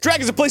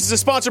Dragons and Places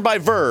is sponsored by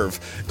Verve.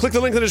 Click the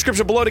link in the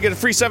description below to get a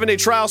free 7-day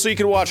trial so you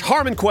can watch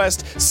Harmon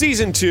Quest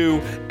Season 2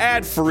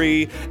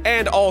 ad-free,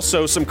 and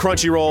also some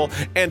Crunchyroll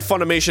and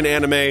Funimation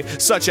anime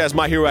such as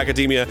My Hero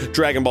Academia,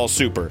 Dragon Ball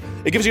Super.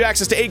 It gives you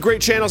access to 8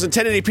 great channels and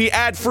 1080p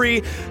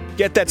ad-free.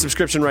 Get that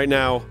subscription right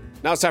now.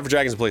 Now it's time for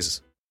Dragons and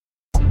Places.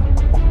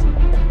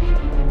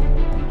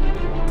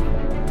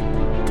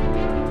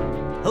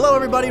 Hello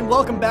everybody and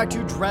welcome back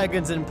to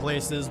Dragons and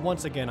Places.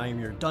 Once again, I am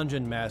your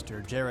Dungeon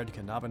Master, Jared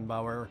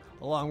Knabenbauer,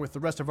 along with the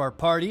rest of our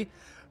party,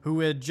 who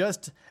had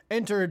just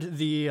entered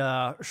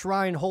the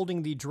shrine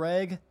holding the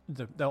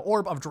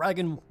Orb of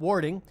Dragon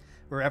Warding,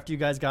 where after you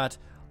guys got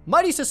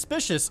mighty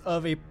suspicious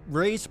of a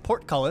raised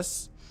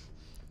portcullis,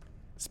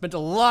 spent a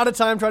lot of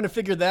time trying to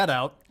figure that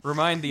out.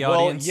 Remind the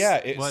audience. Well, yeah,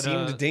 it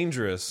seemed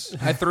dangerous.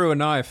 I threw a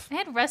knife. It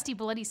had rusty,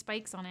 bloody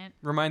spikes on it.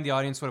 Remind the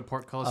audience what a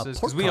portcullis is,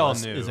 because we all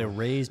knew. Is a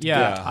raised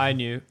Yeah, I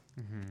knew.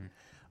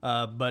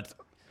 but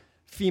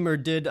Femur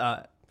did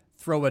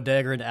throw a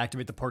dagger and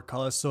activate the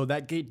portcullis, so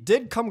that gate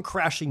did come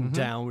crashing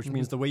down, which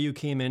means the way you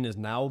came in is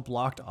now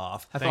blocked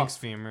off. Thanks,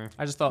 Femur.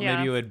 I just thought Yeah,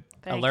 maybe you would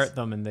thanks. alert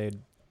them and they'd...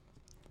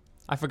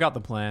 I forgot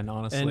the plan,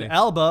 honestly. And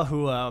Alba,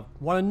 who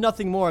wanted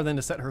nothing more than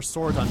to set her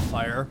sword on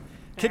fire,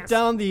 kicked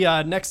down the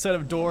next set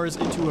of doors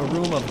into a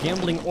room of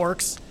gambling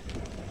orcs,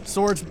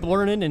 swords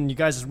burning, and you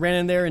guys just ran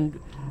in there, and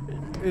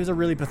it was a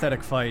really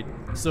pathetic fight.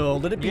 So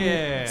let it be.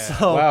 Yeah.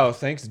 So Wow,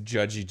 thanks,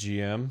 Judgy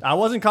GM. I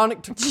wasn't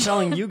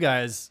telling you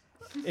guys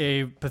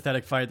a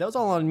pathetic fight. That was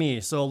all on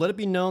me. So let it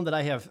be known that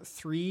I have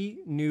 3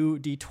 new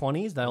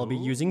D20s that I'll be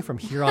using from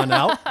here on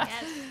out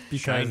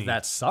because Shiny.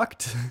 that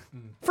sucked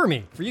for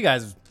me. For you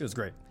guys, it was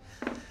great.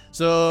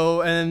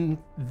 So, and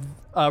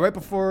right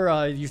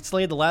before you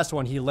slayed the last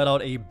one, he let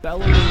out a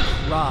bellowing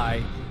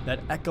cry that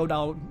echoed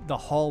out the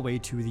hallway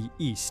to the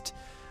east.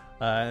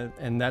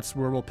 And that's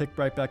where we'll pick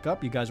right back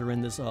up. You guys are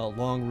in this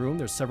long room.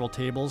 There's several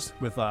tables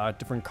with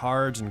different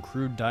cards and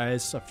crude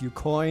dice, a few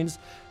coins.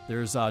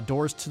 There's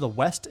doors to the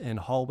west and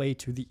hallway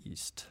to the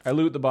east. I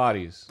loot the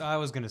bodies. I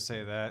was going to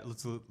say that.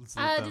 Let's loot Does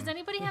them.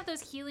 anybody have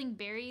those healing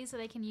berries that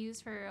they can use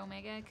for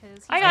Omega?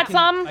 Because I got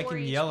some. I can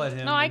yell at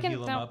him No, I and can.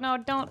 heal him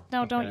up.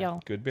 Don't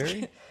yell.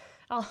 Goodberry?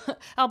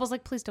 Alba's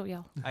like, please don't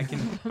yell. I can,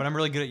 but I'm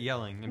really good at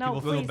yelling, and No,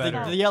 people feel please better.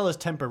 don't. The yellow is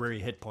temporary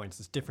hit points.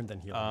 It's different than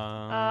healing.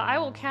 I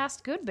will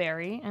cast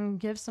Goodberry and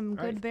give some All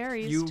right. good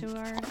berries You- to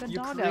our good you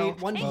doggo. create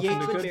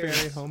 1d8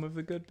 Goodberry. home of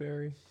the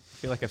Goodberry.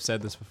 I feel like I've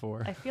said this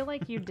before. I feel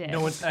like you did.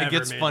 No one's It ever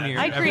gets made funnier.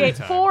 that. I every create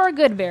time. 4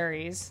 good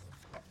berries.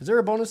 Is there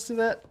a bonus to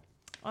that?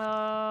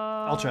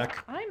 I'll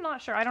check. I'm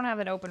not sure. I don't have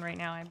it open right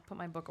now. I put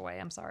my book away.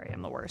 I'm sorry.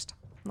 I'm the worst.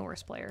 I'm the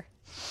worst player.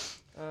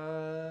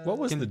 What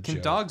was the Can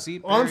joke? dogs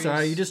eat Oh, I'm berries?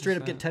 sorry. You just straight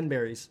up get 10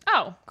 berries.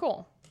 Oh,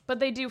 cool. But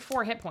they do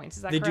 4 hit points.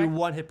 Is that They correct? do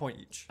 1 hit point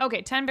each.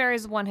 Okay, 10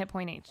 berries, 1 hit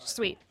point each.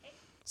 Sweet.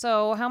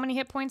 So how many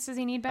hit points does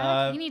he need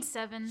back? you need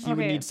 7. He would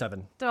Okay. need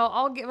 7. So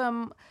I'll give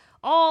him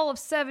all of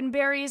 7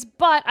 berries,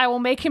 but I will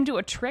make him do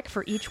a trick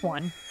for each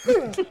one.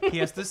 He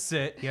has to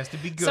sit. He has to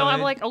be good. So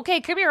I'm like, okay,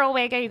 come here,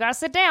 Omega. You gotta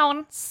sit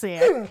down.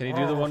 Sit. Can you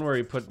do the one where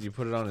you put it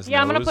on his nose?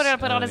 Yeah, I'm gonna put it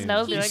and on then his he-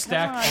 nose. He Be like,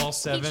 stack come on. all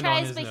 7 He on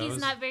tries, his but nose.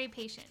 he's not very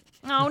patient.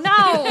 Oh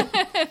no.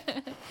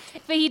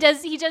 But he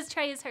does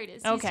try his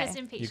hardest. Okay. He's just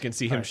impatient. You can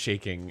see him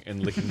shaking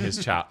and licking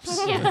his chops.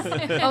 Yes.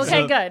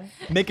 Okay, good.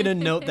 Making a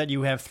note that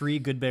you have 3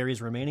 good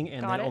berries remaining,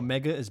 and Got that it.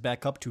 Omega is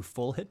back up to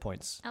full hit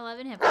points.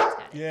 11 hit points.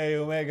 Got it. Yay,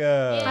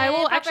 Omega. Yeah. I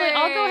will Pepper. actually.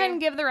 I'll go ahead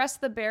and give the rest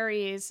of the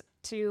berries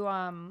to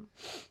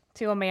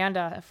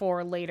Amanda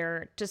for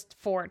later, just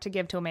to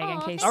give to Omega in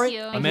Aw, case. thank All right, you.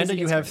 in case Amanda, he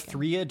you gets have hurt again.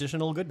 3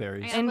 additional good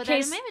berries. Yeah. In put that in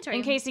case my inventory.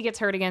 in case he gets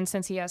hurt again,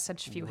 since he has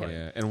such few hit.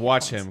 Yeah, and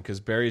watch him because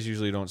berries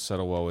usually don't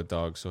settle well with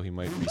dogs, so he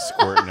might be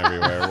squirting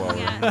everywhere while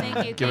Yeah, we're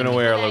thank you. giving Thank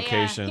away you our for that, yeah.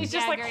 location. He's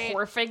just Yeah, like great.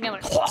 horrific.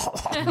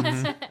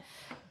 And like,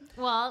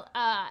 Well,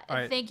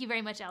 right. thank you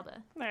very much, Alba.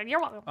 you're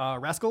welcome.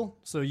 Rascal,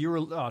 so you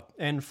were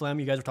and Flem,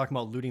 you guys were talking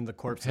about looting the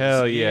corpses.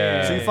 Hell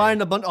yeah. So you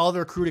find all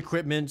their crude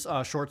equipment,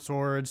 short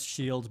swords,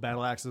 shields,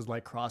 battle axes,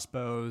 light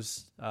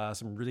crossbows,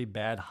 some really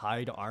bad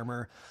hide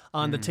armor.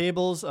 On the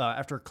tables,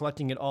 after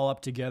collecting it all up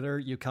together,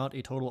 you count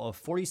a total of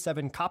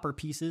 47 copper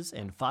pieces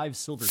and 5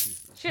 silver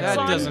pieces. Shit, that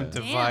son. doesn't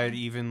Damn. divide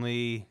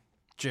evenly,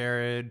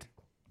 Jared.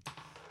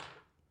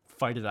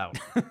 Fight it out.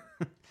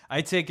 I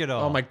take it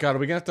all. Oh my god, are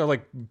we gonna have to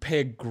like pay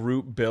a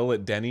group bill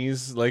at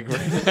Denny's like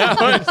right now?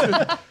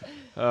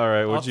 All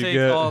right, I'll what'd you take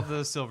get? all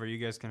the silver. You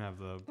guys can have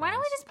the. Why don't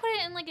we just put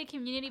it in like a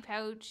community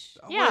pouch?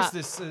 Yeah. What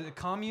is this?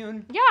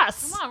 Commune?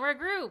 Yes. Come on, we're a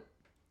group.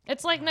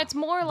 It's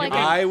more like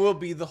I will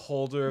be the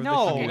holder of No, the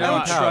I community don't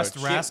pouch. trust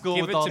Rascal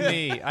Give with it all to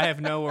me. I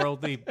have no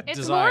worldly it's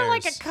desires. more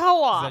like a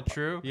co-op. Is that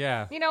true?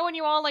 Yeah. You know when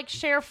you all like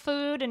share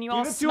food and you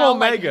all it to smell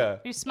Omega.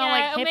 like you smell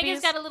Yeah, like hippies.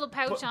 Omega's got a little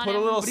pouch on Put a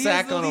him. little But he has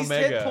sack the on least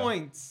Omega. hit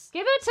points.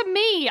 Give it to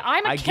me.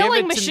 I'm a I give killing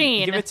it to-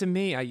 machine. Give it to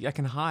me. I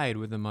can hide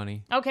with the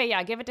money. Okay,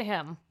 yeah, give it to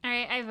him. All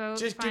right, I vote.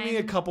 Just Fine. give me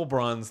a couple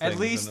bronze things. At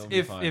least and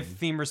it'll be if fine.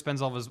 Femur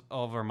spends all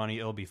of our money,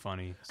 it'll be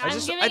funny. I I'm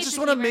just giving I it just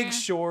to want to Femur. make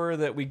sure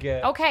that we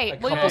get Okay, a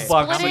well, couple we'll bucks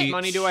split it. How much each.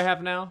 money do I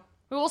have now?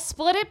 We will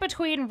split it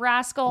between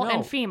Rascal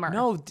and Femur.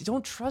 No,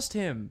 don't trust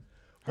him.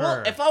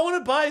 Well, if I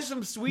want to buy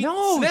some sweet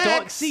No,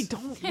 snacks,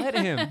 don't let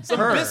him. some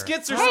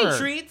biscuits or some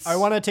treats. I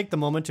want to take the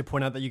moment to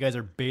point out that you guys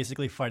are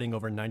basically fighting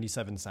over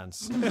 97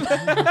 cents.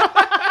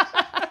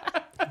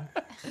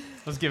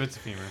 Let's give it to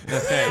Femur.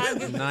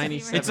 Okay,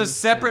 97. It's a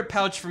separate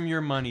pouch from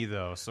your money,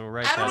 though. So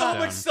write I don't that know how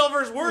down. much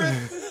silver's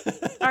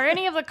worth. Are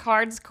any of the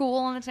cards cool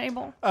on the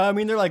table? I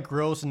mean, they're like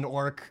gross and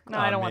orc. No,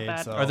 I don't want made,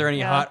 that. so- Are there any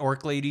Yeah. hot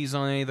orc ladies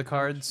on any of the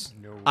cards?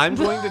 I'm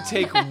going to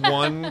take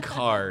one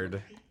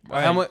card.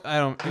 How much? I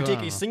don't. You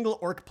take a single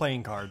orc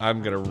playing card.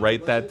 I'm gonna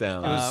write that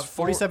down.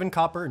 47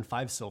 copper and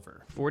 5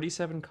 silver.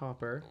 47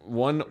 copper.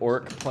 One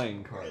orc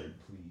playing card,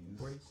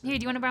 please. Here,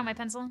 do you want to borrow my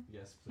pencil?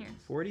 Yes, please.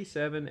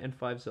 47 and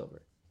 5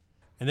 silver.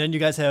 And then you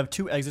guys have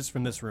 2 exits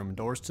from this room: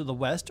 doors to the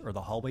west or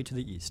the hallway to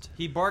the east.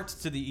 He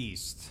barked to the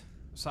east,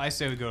 so I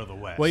say we go to the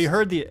west. Well, you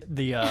heard the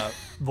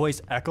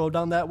voice echo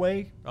down that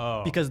way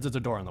Oh. because there's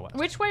a door on the west.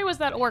 Which way was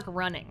that orc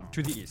running?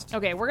 To the east.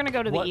 Okay, we're gonna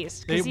go to the What-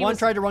 east. They 'cause he one was-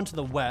 tried to run to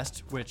the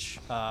west, which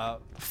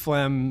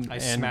Flem I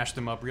and smashed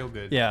him up real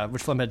good. yeah,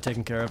 which Flem had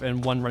taken care of,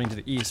 and one running to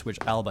the east, which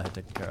Alba had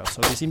taken care of.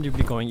 So they seem to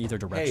be going either Hey,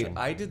 direction.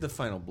 I did the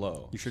final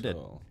blow. You sure did.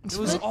 It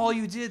was all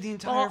you did the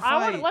entire Well,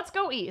 fight. let's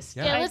go east.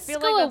 Yeah, I let's feel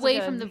go like that's a away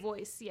good- from the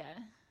voice. Yeah.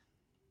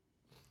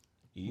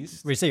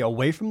 East. We say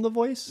away from the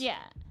voice. Yeah.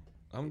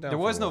 I'm down. There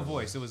was for no one.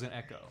 voice. It was an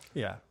echo.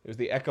 Yeah. It was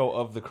the echo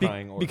of the Be-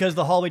 crying orc. because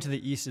the hallway to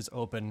the east is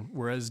open,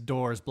 whereas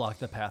doors block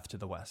the path to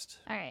the west.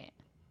 All right.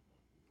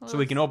 So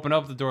we can open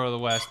up the door to the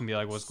west and be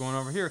like, "What's going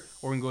on over here?"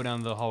 Or we can go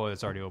down the hallway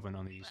that's already open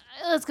on the east.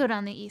 Let's go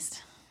down the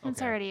east.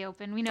 It's already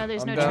open. We know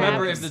there's no down. traps.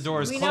 Remember, if the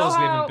door is We know closed,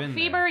 we how, haven't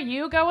been Feber, there.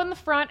 you go in the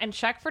front and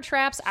check for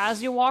traps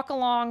as you walk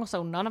along,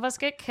 so none of us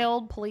get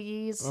killed,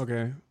 please.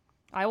 Okay.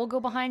 I will go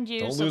behind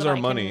you. Don't so lose that our I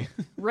can money.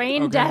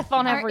 Rain death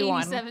on Our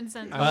everyone. 87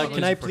 cents.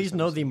 Can I please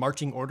know the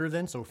marching order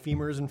then? So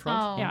Femur is in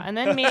front. Oh. Yeah, and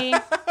then me.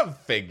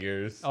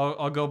 Figures.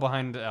 I'll go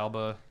behind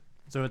Alba.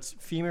 So it's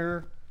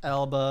Femur,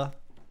 Alba,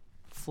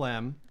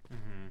 Flem.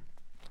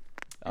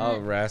 Oh,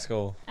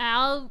 rascal.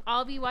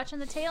 I'll be watching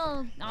the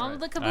tail. All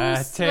the caboose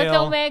with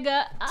tail.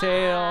 Omega.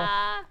 Tail.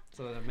 Ah.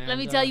 Let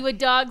me tell you a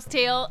dog's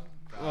tail.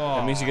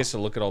 That means you get to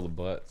look at all the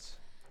butts.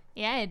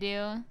 Yeah, I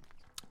do.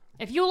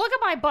 If you look at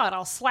my butt,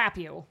 I'll slap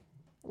you.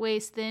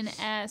 Waist thin,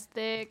 ass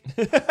thick.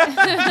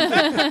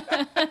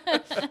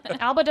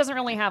 Alba doesn't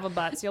really have a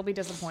butt, so you'll be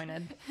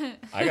disappointed.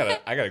 I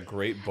got a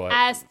great butt.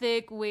 Ass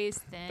thick, waist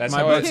thin. That's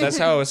how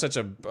I was such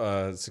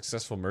a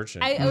successful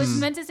merchant. I was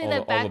meant to say All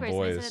that the- all the backwards.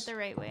 And I boys. said it the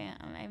right way.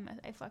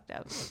 I fucked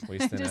up.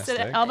 Waist and Just ass said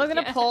it thick. Alba's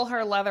gonna Yeah. pull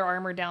her leather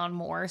armor down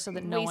more so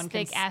that no Waist one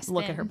can thick, ass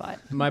look thin. at her butt.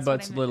 My That's what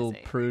butt's I a meant little to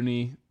say.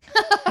 pruny.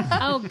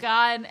 Oh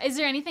God, is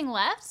there anything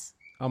left?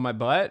 On my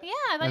butt? Yeah,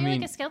 I thought you were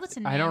like a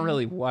skeleton. I don't man.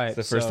 really wipe.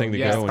 It's the first so, thing to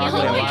yeah, go when it's you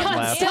Oh go. probably a my lot God!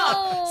 left.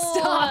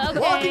 Stop! Okay.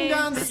 Walking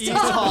down the east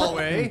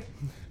hallway.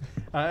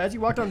 As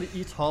you walk down the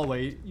east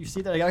hallway, you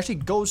see that it actually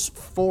goes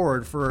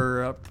forward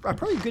for a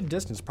probably good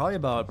distance, probably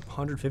about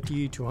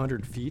 150,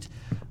 200 feet.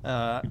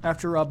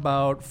 After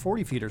about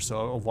 40 feet or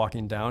so of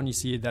walking down, you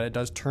see that it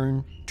does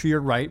turn to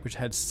your right, which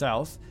heads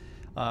south,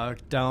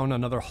 down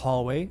another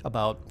hallway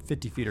about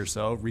 50 feet or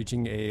so,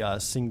 reaching a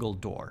single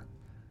door.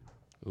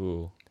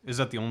 Ooh. Is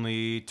that the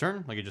only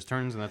turn? Like it just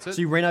turns and that's it?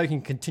 So right now you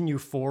can continue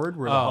forward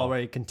where the Oh.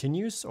 hallway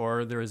continues,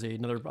 or there is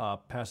another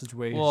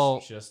passageway.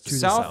 Well, Just to the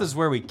south south. is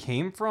where we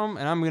came from,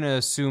 and I'm gonna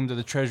assume that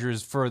the treasure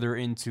is further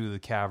into the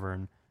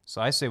cavern.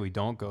 So I say we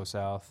don't go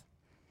south.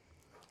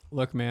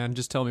 Look, man,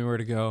 just tell me where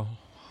to go.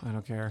 I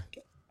don't care.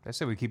 I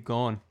say we keep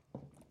going.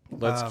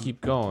 Let's keep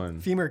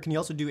going. Femur, can you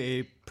also do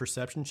a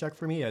perception check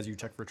for me as you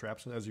check for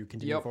traps as you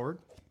continue Yep. forward?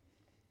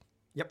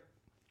 Yep.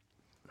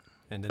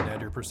 And then add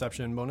your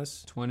perception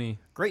bonus. 20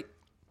 Great.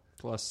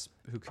 plus,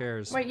 who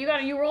cares? Wait,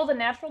 you rolled a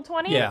natural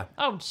 20? Yeah.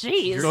 Oh,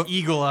 jeez.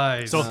 Eagle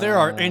eyes. So if there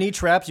are any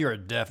traps, you are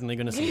definitely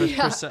going to see.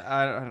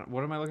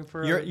 What am I looking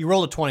for? You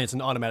roll a 20, it's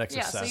an automatic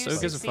Yeah, so success. you who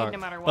gives a succeed fuck? no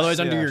matter what. Otherwise,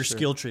 under Yeah, your sure.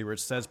 skill tree where it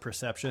says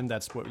perception,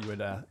 that's what you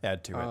would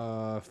add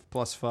to it.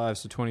 Plus 5,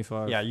 so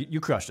 25. Yeah, you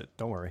crushed it.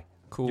 Don't worry.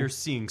 cool. You're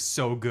seeing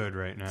so good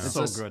right now.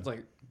 So good.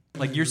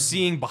 Like you're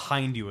seeing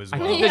behind you as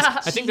well.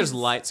 I think there's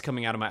lights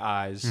coming out of my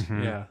eyes.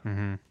 Yeah.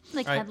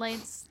 Like All right.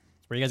 headlights.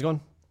 Where are you guys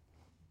going?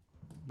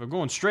 We're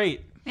going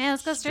straight. Yeah,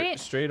 let's go straight.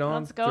 Straight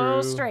on. Let's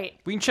go through. straight.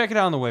 We can check it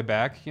out on the way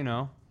back, you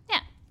know. Yeah.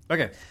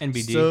 Okay.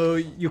 NBD. So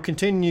you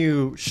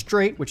continue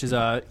straight, which is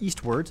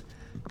eastward,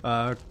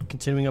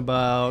 continuing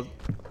about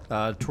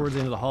towards the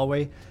end of the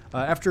hallway.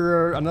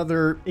 After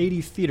another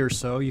 80 feet or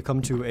so, you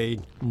come to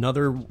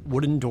another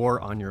wooden door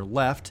on your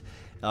left,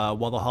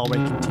 while the hallway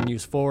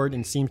continues forward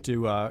and seems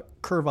to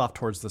curve off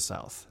towards the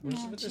south. We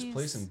should put this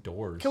place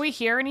indoors. Can we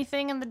hear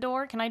anything in the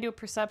door? Can I do a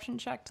perception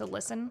check to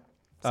listen?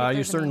 See if You there's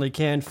any- certainly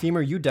can.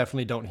 Femur, you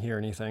definitely don't hear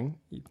anything.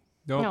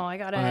 Nope. No, I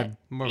got I it. have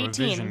More of a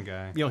 18. vision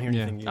guy. You don't hear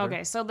anything either.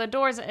 Okay, so the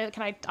doors.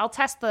 I'll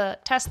test the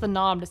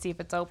knob to see if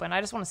it's open. I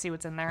just want to see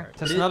what's in there.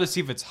 Test now to see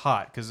if it's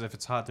hot, because if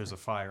it's hot, there's a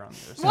fire on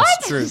there. So What?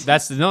 It's true.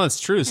 That's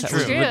true. It's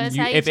true. That's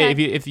how you check.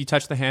 If you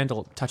touch the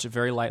handle, touch it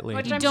very lightly.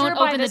 Which You I'm don't sure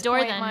by open the this door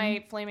point, then.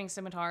 my flaming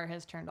scimitar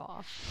has turned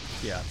off.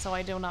 Yeah. So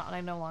I no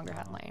longer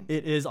have mine.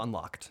 It is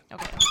unlocked.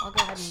 Okay, I'll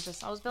go ahead and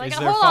I'll just be like, Is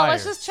hold there on,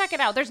 let's fire? just check it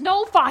out. There's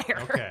no fire.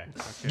 Okay.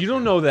 You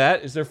don't know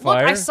that? Is there Look,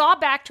 fire? I saw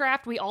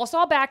backdraft. We all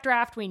saw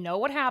backdraft. We know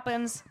what happens.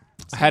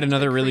 I had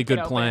another really creak it good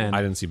open. plan.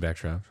 I didn't see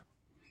backdraft.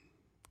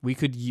 We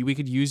could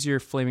use your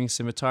flaming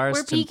scimitars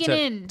We're peeking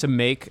in. to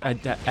make a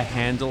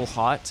handle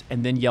hot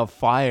and then yell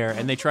fire,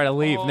 and they try to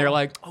leave and they're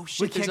like, oh We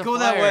shit, there's can't a go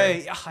that fire.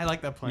 way. I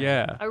like that plan.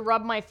 Yeah. I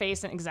rub my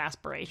face in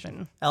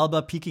exasperation.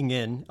 Alba peeking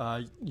in,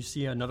 you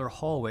see another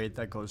hallway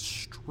that goes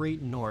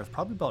straight north,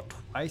 probably about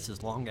twice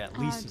as long at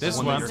least. as This the is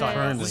one what I'm you're talking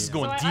about. currently This is in.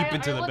 going So deep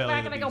into I the look belly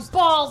back of and the I go, beast.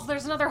 balls,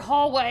 there's another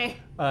hallway.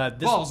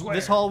 Balls, where?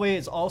 This hallway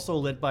is also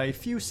lit by a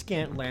few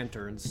scant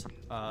lanterns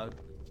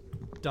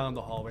down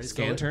the hallway.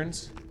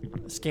 Scanterns?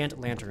 Scant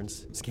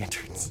lanterns.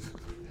 Scanterns.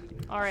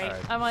 All right.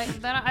 I'm like,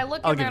 then I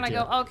look I'll in there give and it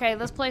I to go, okay,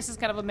 this place is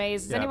kind of a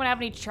maze. Does Yeah. anyone have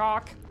any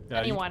chalk? Yeah,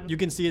 Anyone? You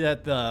can see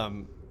that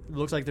it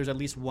looks like there's at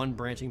least one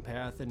branching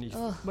path, and it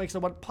makes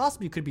what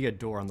possibly could be a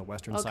door on the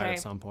western side Okay. at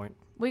some point.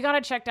 We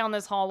gotta check down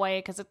this hallway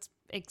because it's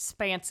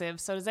expansive.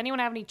 So does anyone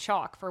have any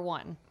chalk for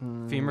one?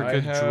 Femur I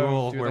could have-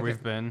 drool do where like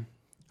we've been.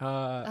 No,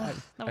 I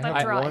that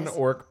have dries. one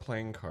orc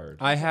playing card.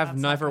 I have that's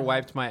never not gonna-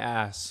 wiped my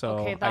ass, so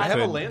Okay, I have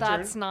a could- lantern.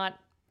 That's not.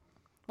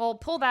 Well,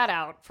 pull that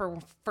out for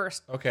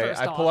first. Okay,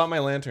 first I pull off. out my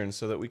lantern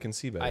so that we can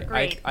see better.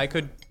 Great. I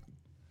could.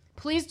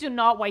 Please do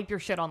not wipe your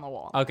shit on the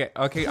wall. Okay.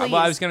 Please. Well,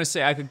 I was gonna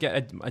say I could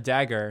get a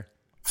dagger.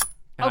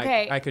 And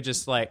Okay. I could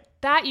just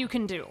That you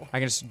can do. I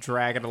can just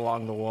drag it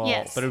along the wall.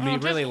 Yes. But it would be No,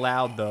 just- really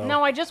loud though.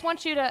 No, I just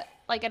want you to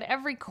like at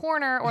every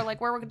corner or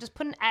like where we could just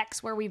put an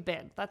X where we've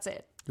been. That's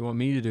it. You want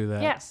me to do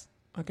that? Yes.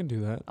 I can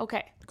do that.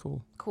 Okay.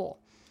 Cool. Cool.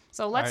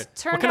 So let's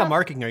turn. What kind of down-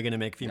 marking are you going to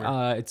make,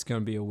 Femur? It's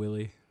gonna be a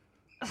willy.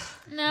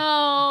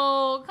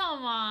 No,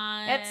 come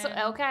on. It's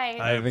okay.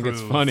 I think it's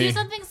approve. Do funny.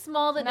 something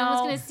small that no, No.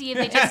 one's gonna see if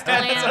they just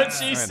glance.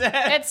 she said.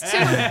 It's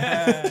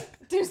too.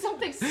 Do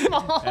something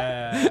small. All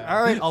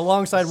right,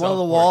 alongside one of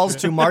the walls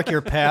to mark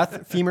your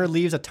path, Femur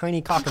leaves a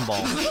tiny cock and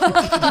ball.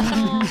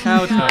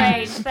 How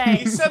tiny. Great. He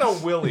Thanks. said a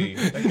willy.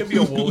 That could be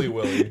a woolly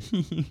willy.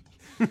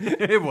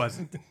 It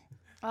wasn't.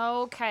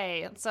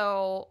 Okay.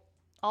 So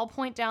I'll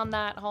point down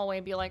that hallway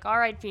and be like, "All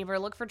right, Fever,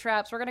 look for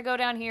traps. We're gonna go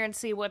down here and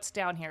see what's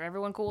down here.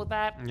 Everyone cool with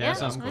that?" Yeah,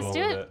 sounds let's cool.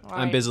 do it. All I'm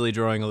right. busily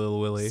drawing a little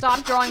willy.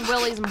 Stop drawing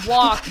willies and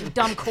walk, you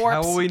dumb corpse.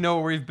 How will we know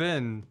where we've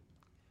been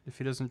if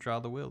he doesn't draw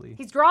the willy?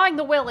 He's drawing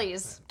the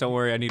willies. Don't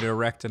worry, I need to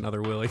erect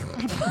another willy.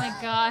 Oh my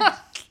god.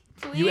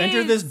 You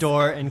enter this Please.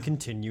 door and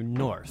continue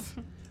north.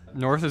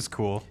 North is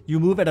cool.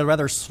 You move at a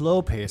rather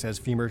slow pace as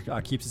Femur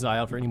keeps his eye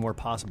out for any more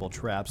possible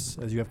traps,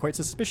 as you have quite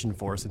suspicion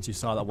for since you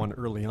saw that one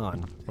early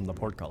on from the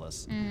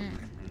portcullis.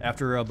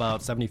 After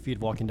about 70 feet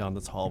walking down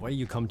this hallway,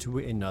 you come to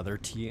another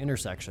T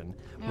intersection,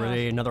 where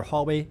another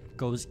hallway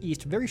goes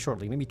east very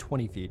shortly, maybe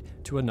 20 feet,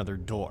 to another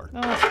door.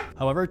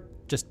 However,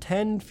 just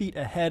 10 feet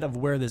ahead of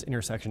where this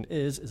intersection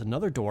is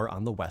another door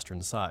on the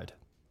western side.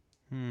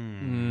 God,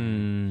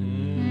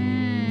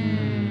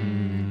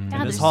 And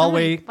there's this so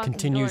hallway many fucking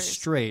continues doors.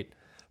 straight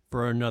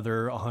for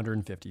another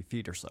 150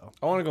 feet or so.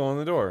 I want to go in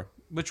the door.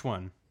 Which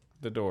one?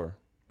 The door.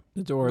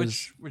 The door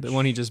Which- is the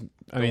one he just.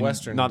 I The mean,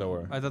 western not,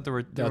 door. I thought there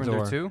were That there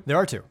door. two. There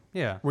are two.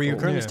 Yeah. Where you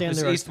currently yeah. stand,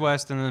 Just there are east,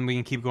 west, and then we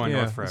can keep going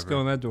Yeah, north forever. let's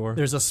go in that door.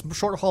 There's a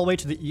short hallway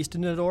to the east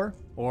in the door,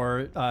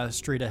 or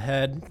straight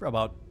ahead,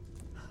 about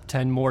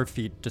 10 more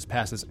feet just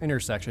past this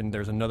intersection.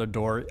 There's another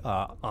door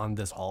on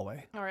this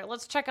hallway. All right,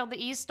 let's check out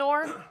the east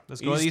door.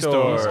 Let's go East east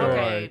door. door.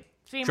 Okay.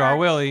 Femur, Draw a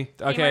willy.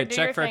 Femur, Okay, do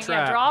check your for a thing.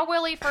 trap. Yeah, draw a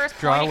willy first.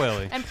 Draw a point,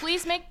 willy. And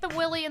please make the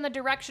willy in the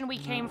direction we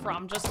came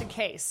from, just in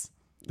case.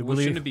 Well,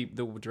 shouldn't it be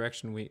the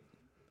direction we?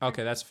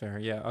 Okay, that's fair.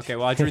 Yeah. Okay.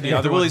 Well, I drew the Yeah,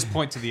 other the one. willies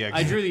point to the exit.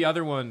 I drew the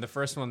other one, the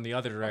first one, the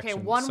other direction. Okay,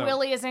 one so-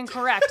 willy is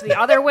incorrect. The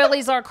other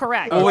willies are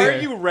correct. Why Okay.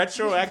 are you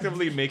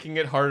retroactively making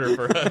it harder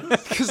for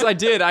us? Because I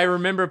did. I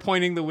remember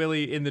pointing the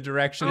willy in the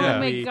direction Oh that,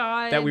 my we,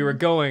 God. that we were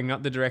going,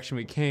 not the direction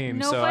we came.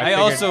 No, so but- I I figured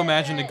also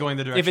imagined it going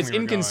the direction if it's we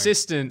were going.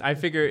 inconsistent, I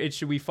figure it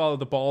should we follow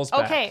the balls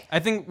back. Okay, I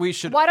think we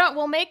should. why don't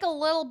we'll make a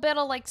little bit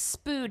of like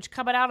spooge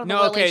coming out of the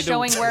No, willy, okay, the-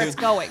 showing where it's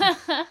going.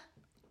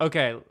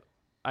 Okay,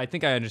 I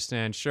think I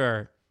understand.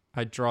 Sure,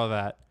 I draw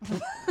that.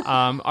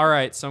 All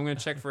right, so I'm gonna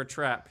check for a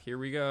trap. Here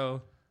we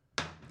go.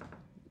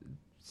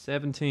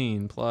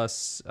 17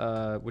 plus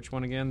which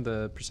one again?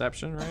 The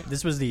perception, right?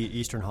 This was the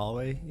eastern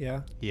hallway,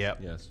 yeah? Yep.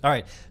 Yes. All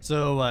right,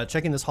 so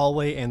checking this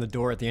hallway and the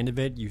door at the end of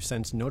it, you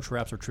sense no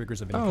traps or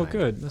triggers of any Oh, kind.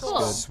 good. That's Cool.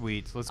 good.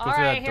 Sweet. Let's go All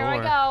through right, that here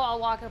door. I go. I'll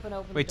walk up and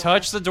open Wait, the door.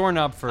 touch the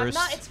doorknob I'm first.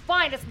 not, it's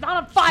fine. It's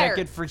not on fire. Check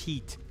it for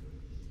heat.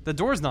 The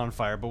door's not on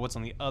fire, but what's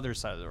on the other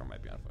side of the door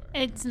might be on fire.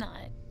 It's not.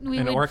 We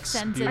An would orc's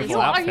sense it.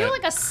 beautiful Are you outfit.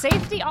 like a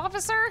safety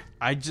officer?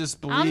 I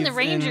just believe I'm the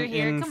ranger in,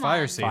 here, in come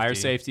fire on. safety. Fire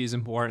safety is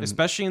important.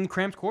 Especially in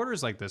cramped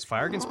quarters like this.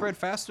 Fire can spread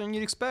faster than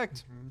you'd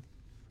expect.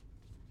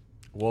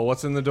 Well,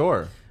 what's in the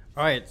door?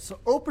 All right, so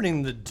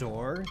opening the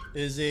door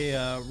is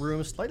a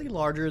room slightly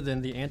larger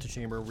than the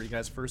antechamber where you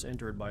guys first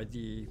entered by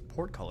the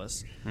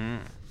portcullis.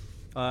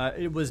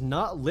 It was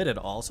not lit at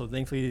all, so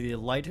thankfully the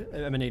light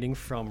emanating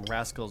from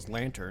Rascal's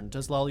lantern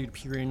does allow you to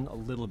peer in a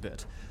little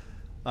bit.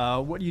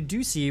 What you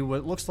do see,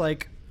 what looks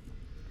like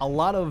a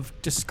lot of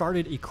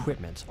discarded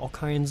equipment, all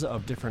kinds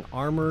of different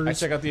armors I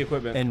check out the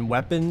equipment. and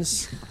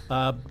weapons,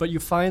 but you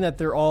find that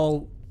they're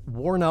all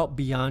worn out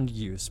beyond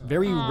use,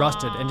 very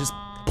rusted, and just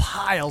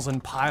piles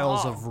and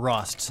piles of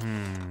rust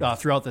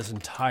throughout this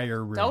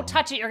entire room. Don't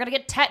touch it. You're gonna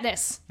get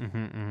tetanus.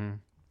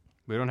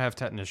 We don't have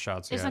tetanus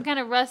shots There's yet. some kind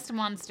of rust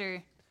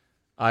monster.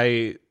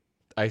 I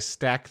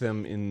stack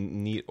them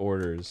in neat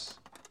orders.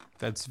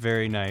 That's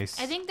very nice.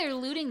 I think they're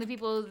looting the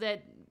people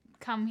that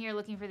come here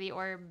looking for the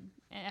orb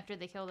after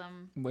they kill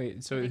them.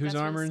 Wait, so I think whose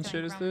that's where armor it's and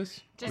shit is coming from.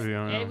 this? Just, We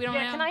don't know. we don't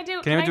Yeah, know. can I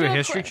do? Can I do a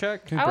history quick,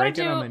 check? Can I I break want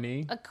it to on do my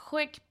knee? a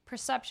quick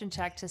perception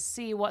check to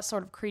see what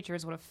sort of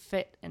creatures would have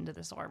fit into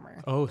this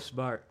armor. Oh,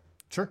 smart.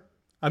 Sure.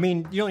 I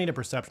mean, you don't need a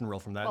perception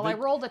roll from that. Well, I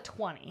rolled a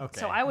 20,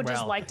 so I would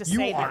just well, like to you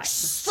say are that.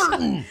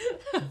 certain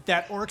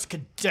that orcs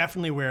could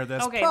definitely wear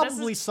this. Okay, this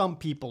Probably is- some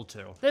people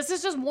too. This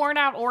is just worn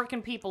out orc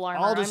and people armor.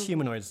 All just I'm-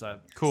 humanoids.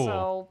 Cool.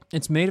 So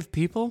It's made of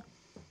people?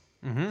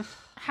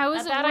 How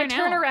is at it that I worn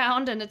turn out?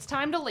 around and it's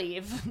time to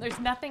leave. There's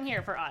nothing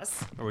here for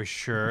us. Are we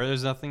sure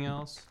there's nothing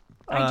else?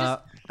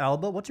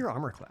 Alba, what's your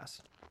armor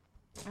class?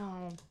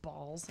 Oh,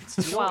 balls. It's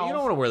You don't 12.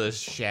 want to wear this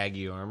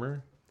shaggy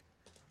armor.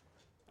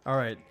 All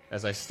right.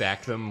 As I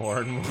stack them more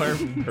and more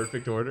in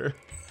perfect order.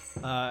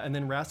 And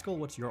then Rascal,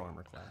 what's your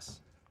armor class?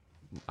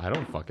 I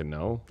don't fucking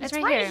know. It's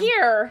It's right right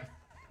here.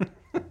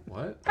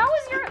 What? How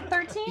was your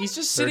 13? He's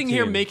just sitting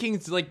here 13.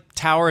 making like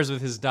towers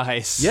with his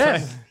dice.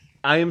 Yes,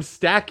 I am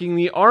stacking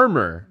the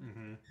armor.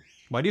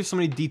 Why do you have so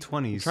many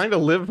D20s? Trying to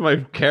live my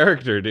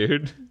character,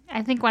 dude.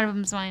 I think one of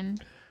them's mine.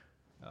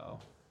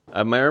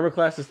 My armor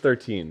class is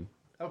 13.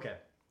 Okay.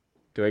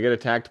 Do I get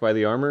attacked by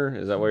the armor?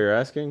 Is that what you're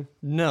asking?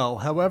 No.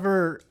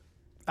 However,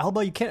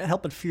 Alba, you can't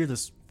help but feel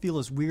this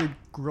weird,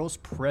 gross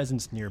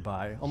presence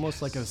nearby,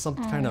 almost like some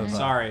kind of.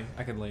 Sorry,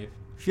 I can leave.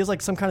 Feels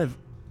like some kind of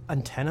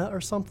antenna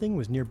or something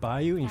was nearby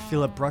you, and you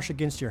feel it brush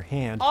against your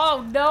hand,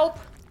 Oh, nope.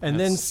 and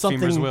then That's Femur's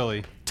something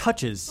Willy.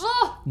 touches,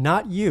 Oh,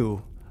 not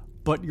you,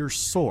 but your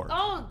sword.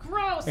 oh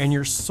gross. And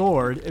your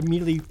sword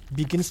immediately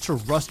begins to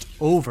rust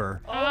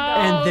over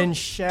and then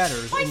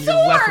shatters, and you're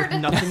left with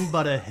sword! nothing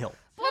but a hilt.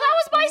 well, that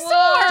was my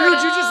sword.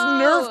 Dude, you just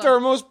nerfed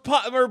our most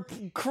our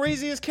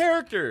craziest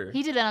character.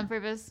 He did that on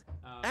purpose.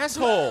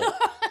 Asshole.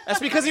 That's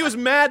because he was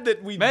mad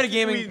that we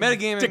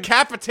Metagaming.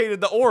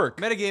 decapitated the orc.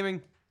 Metagaming.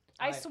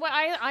 I swear,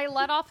 I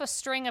let off a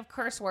string of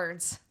curse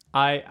words.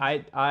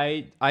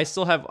 I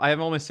still have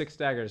all my 6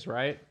 daggers,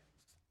 right?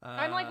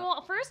 I'm like,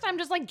 well, first I'm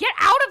just like, get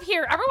out of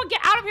here. Everyone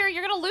get out of here.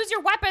 You're going to lose your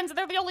weapons.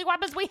 They're the only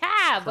weapons we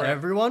have.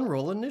 Everyone,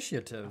 roll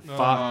initiative.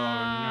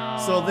 Fuck.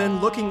 So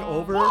then, looking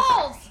over,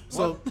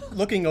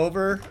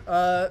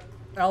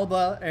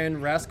 Alba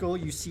and Rascal,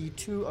 you see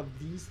two of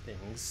these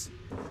things,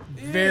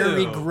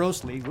 very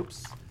grossly.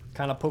 Whoops.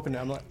 Kind of poking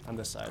on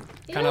this side,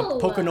 kind of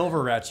poking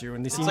over at you,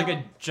 and they seem It's like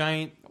a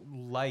giant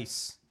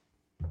lice.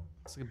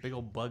 It's like a big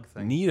old bug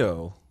thing.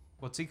 Nito.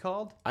 What's he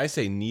called? I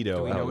say Nito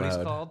Do we out know what he's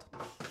loud.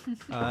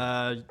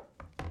 called?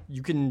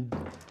 You can.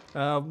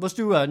 Let's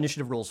do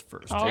initiative rolls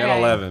first. I got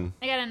 11.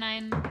 I got a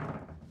 9.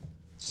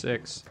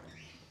 6.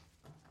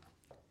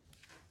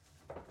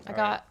 I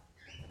got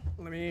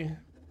I'm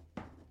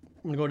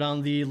gonna go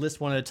down the list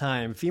one at a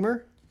time.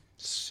 Femur,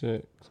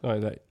 6.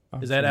 Sorry,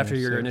 is that after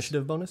your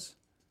initiative bonus?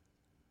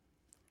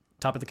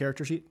 Top of the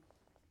character sheet,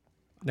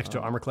 next to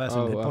armor class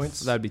and hit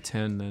points. That'd be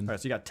 10 then. All right,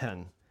 so you got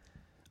 10.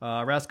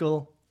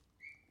 Rascal,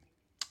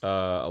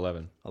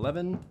 11.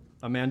 11.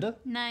 Amanda,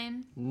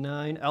 9.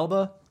 9.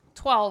 Alba,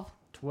 12.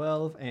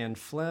 12. And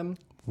Flem,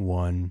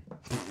 1.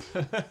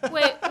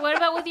 Wait, what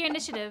about with your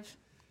initiative?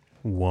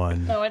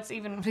 1. No, it's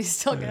even. He's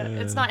still good.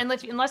 It's not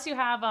unless you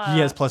have. he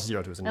has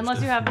 +0 to his initiative.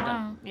 Unless you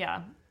have.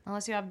 Yeah.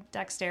 Unless you have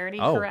dexterity,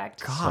 Oh,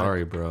 correct? God.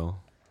 Sorry, bro.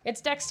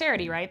 It's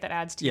dexterity, right? That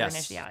adds to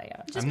Yes. your initiative.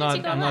 Yeah. Just I'm means not.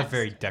 you go I'm not nuts.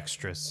 very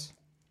dexterous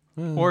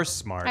or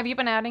smart. Have you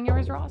been adding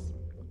yours, Ross?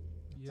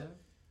 Yeah.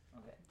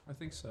 I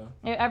think so.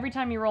 Every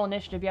time you roll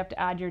initiative, you have to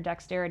add your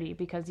dexterity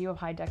because you have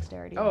high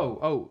dexterity. Oh,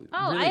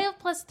 Oh, really? I have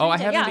 +3. Oh, I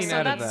to haven't yeah. dex. even So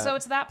added that's that. so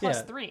it's that plus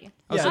Yeah. 3.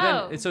 Oh, so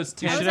Oh. then, so it's I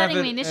 10. was should have adding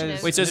it my initiative.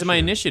 as- Wait, so it's my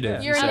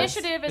initiative. Your you said.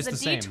 initiative is It's a the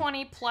same.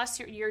 D20 plus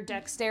your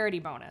dexterity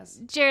bonus.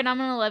 Jared,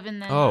 I'm an 11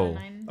 then. Oh. not a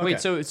 9. Okay. Wait,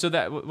 so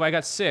that well, I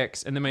got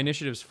 6, and then my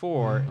initiative's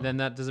 4. Then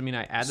that doesn't mean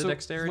I add the So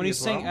dexterity. when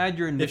he's as well? saying add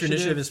your If initiative, your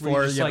initiative is were you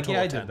 4, just you have like, a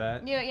yeah, I total did of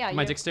 10. that. Yeah.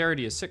 my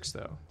dexterity is 6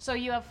 though. So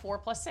you have 4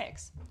 plus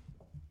 6.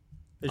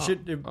 It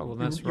should. Oh, well,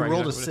 that's you right,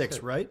 rolled a that's what it 6,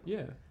 said. right?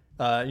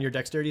 Yeah. Your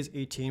dexterity is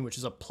 18, which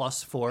is a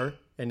 +4,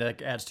 and that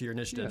adds to your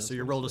initiative. Yeah, so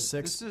you rolled a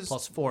 6 This is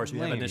plus 4, so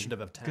you have lame.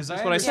 initiative of 10. Because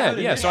That's what I said.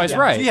 Yeah, so I was Yeah.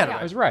 right. So you had it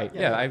I was right.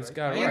 Yeah, I got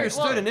I it right.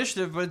 understood Well-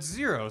 initiative, but it's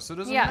 0, so it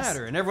doesn't Yes.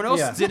 matter. And everyone else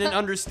Yeah. didn't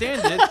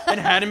understand it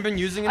and hadn't been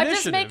using I'm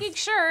initiative. just making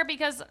sure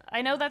because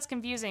I know that's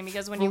confusing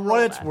because when For you what roll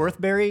it's that-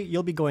 worth, Barry,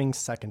 you'll be going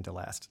second to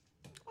last.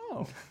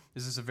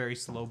 Is this a very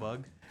slow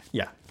bug?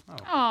 Yeah.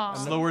 Aw.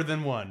 Slower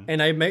than 1.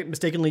 And I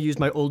mistakenly used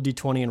my old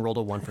D20 and rolled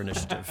a 1 for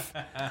initiative.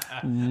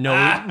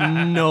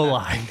 No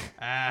lie.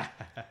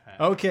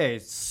 Okay,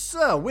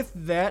 so with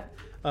that,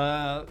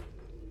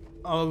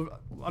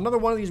 another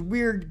one of these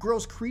weird,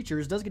 gross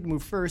creatures does get to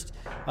move first.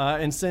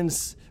 And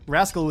since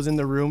Rascal was in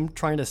the room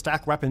trying to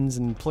stack weapons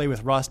and play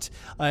with Rust,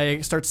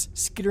 it starts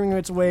skittering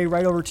its way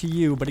right over to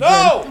you. But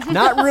again,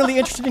 not really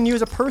interested in you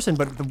as a person,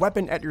 but the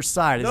weapon at your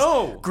side.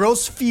 No.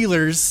 Gross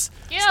feelers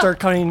start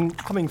coming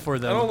for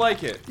them. I don't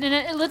like it. No,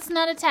 let's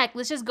not attack.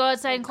 Let's just go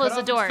outside and close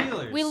cut the off door. the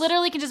feelers. We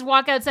literally can just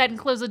walk outside and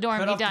close the door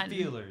Cut and off be done. the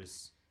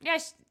feelers.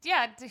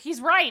 Yeah,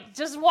 he's right.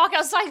 Just walk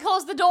outside and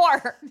close the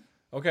door.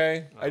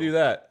 Okay, I do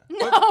that.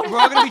 We're all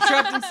gonna be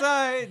trapped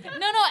inside.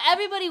 No,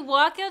 everybody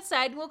walk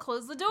outside and we'll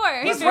close the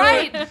door. He's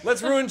right.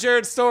 Let's ruin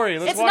Jared's story.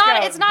 Let's It's walk not.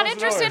 out It's and not close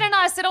the interested door. in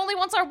us. It only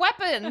wants our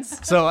weapons.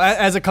 So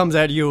as it comes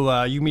at you,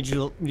 you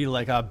immediately need to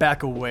like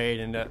back away,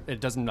 and it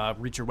doesn't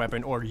reach your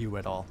weapon or you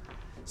at all.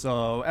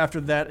 So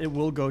after that, it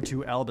will go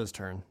to Alba's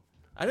turn.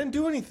 I didn't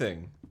do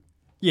anything.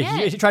 Yeah,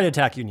 he tried to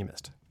attack you and you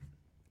missed.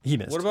 He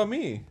missed. What about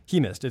me? He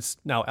missed. It's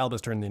now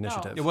Alba's turn in the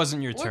initiative. It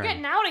wasn't your We're turn.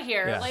 getting out of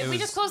here. Yeah. Like It if we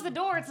was- just close the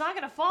door, it's not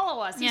gonna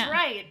follow us. He's Yeah.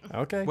 right.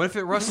 Okay. What if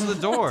it rusts the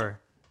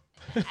door?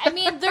 I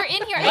mean, they're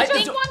in here. I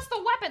think wants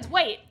the weapons.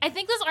 Wait, I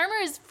think this armor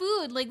is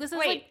food. Like this is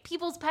Wait. like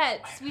people's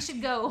pets. We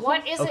should go.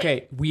 what is it?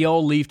 Okay, we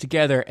all leave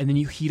together, and then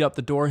you heat up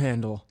the door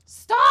handle.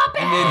 Stop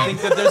it! And they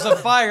think that there's a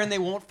fire and they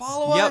won't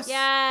follow Yep. us.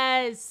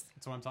 Yes.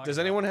 That's what I'm talking Does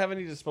anyone have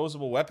any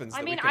disposable weapons? I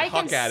that mean, we can I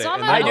can huck at it?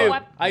 summon And I then-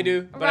 do. I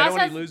do, but I Ross don't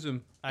want has- to lose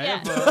them. I Yeah.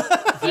 have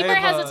a, Fever I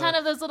has have a ton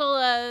of those little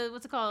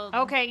what's it called?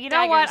 Okay, you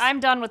know what? Daggers.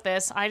 I'm done with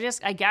this. I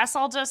guess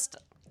I'll just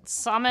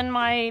summon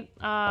my.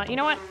 You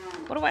know what?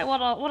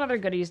 What other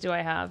goodies do I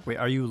have? Wait,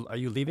 are you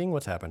leaving?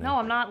 What's happening? No,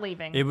 I'm not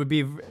leaving. It would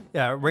be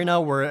right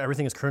now where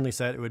everything is currently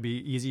set. It would be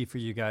easy for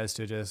you guys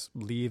to just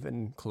leave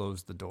and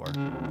close the door.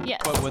 Yes.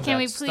 But would Can that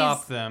we please?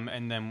 stop them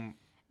and then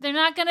They're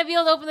not gonna be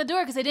able to open the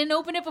door because they didn't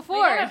open it They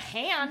before. don't have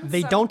hands.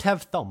 They so- don't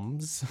have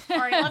thumbs. All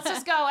right, let's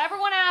just go.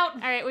 Everyone out.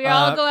 All right, we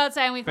all go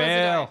outside and we close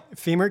fail?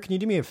 Femur, can you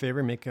do me a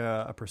favor? Make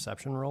a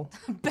perception roll.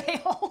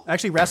 Bail.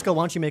 Actually, Rascal,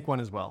 why don't you make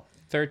one as well?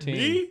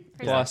 13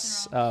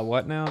 plus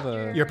what now?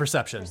 The Your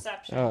perception.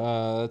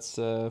 that's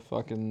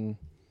fucking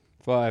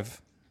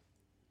 5.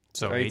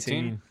 So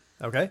 18.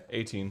 Okay.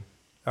 18.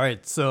 All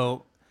right.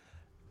 So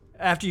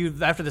after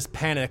this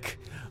panic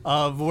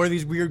of where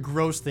these weird,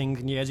 gross things,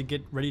 and as you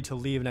get ready to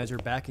leave, and as you're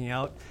backing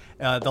out,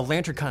 the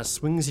lantern kind of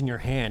swings in your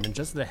hand, and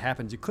just as that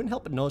happens, you couldn't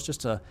help but notice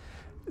just a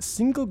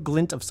single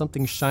glint of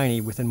something shiny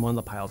within one of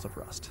the piles of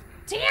rust.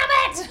 Damn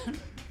it!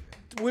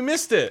 We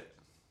missed it.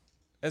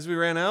 As we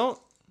ran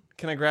out,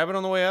 can I grab it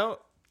on the way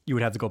out? You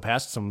would have to go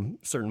past some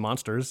certain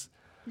monsters.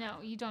 No,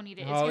 you don't need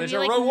it. It's Oh, gonna there's be a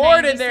like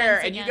reward 90 in there,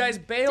 cents and you again. guys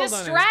bailed on it.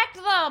 Distract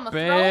them. Throw a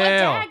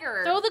Bail.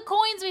 dagger. Throw the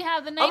coins we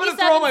have. The 97 I'm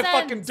gonna throw my cents.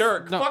 fucking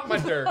dirk. Fuck my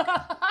dirk.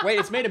 Wait,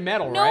 it's made of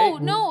metal, No,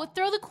 right? no,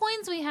 throw the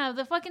coins we have,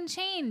 the fucking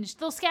change.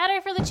 They'll scatter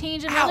for the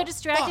change, and while they're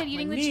distracted fuck,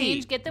 eating my the knee.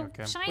 change, get the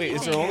shiny Wait,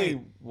 is thing. there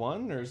only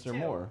one or is there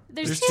more?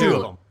 There's two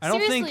of them. I don't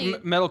Seriously.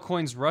 think metal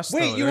coins rust. Wait,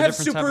 though. you They're a have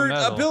different type of super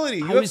metal. ability.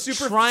 You I have was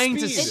super trying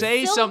to speed. It's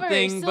say silver,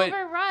 something, but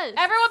silver rust.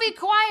 Everyone be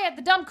quiet.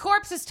 The dumb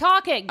corpse is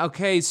talking.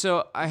 okay,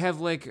 so I have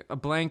like a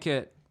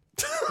blanket,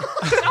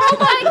 Oh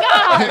my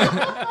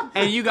god!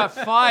 and you got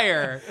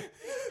fire.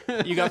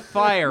 You got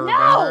fire. No!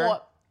 Remember?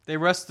 They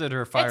rusted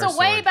her fire It's a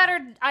way sword. better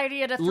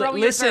idea to throw your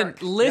Listen,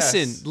 dirk.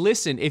 Yes.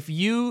 listen. If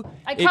you,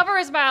 I if- cover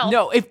his mouth.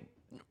 No, if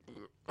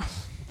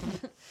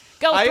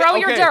Go throw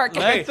your dirk.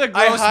 Let the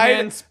I gross hide-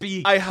 man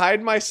speak. I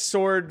hide my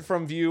sword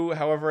from view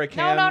however I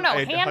can. No.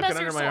 I Hand huck us it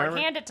your under my sword. armor.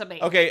 Hand it to me.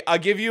 Okay, I'll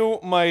give you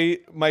my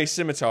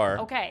scimitar.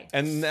 Okay.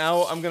 And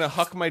now I'm gonna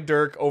huck my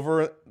dirk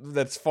over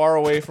that's far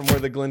away from where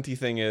the glinty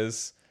thing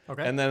is.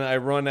 Okay. And then I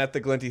run at the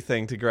glinty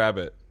thing to grab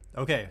it.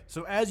 Okay,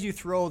 so as you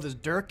throw this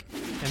dirk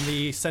and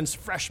they sense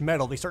fresh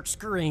metal, they start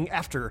scurrying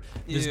after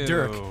this Ew.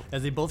 dirk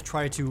as they both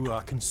try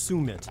to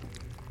consume it.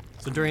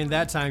 So during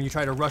that time, you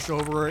try to rush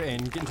over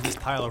and get into this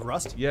pile of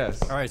rust.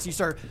 Yes. All right, so you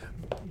start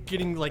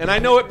getting like. And I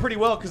know it pretty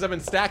well because I've been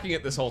stacking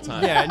it this whole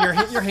time. Yeah,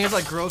 and your hands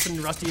like gross and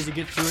rusty as you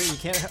get through it. And you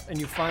can't, and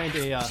you find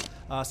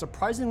a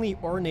surprisingly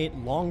ornate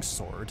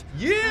longsword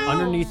Yeah.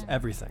 underneath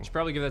everything.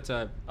 probably give that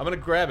to. I'm gonna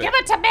grab it. Give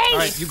it to me. All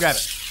right, you grab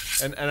it.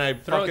 And I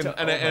Throw it fucking to-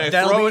 and I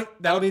That'll throw be, it.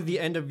 that'll be the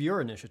end of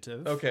your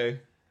initiative. Okay.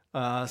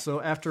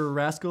 So after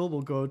Rascal,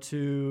 we'll go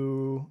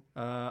to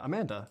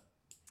Amanda.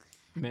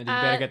 Man, you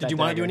better get that Did you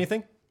want to do dagger.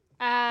 anything?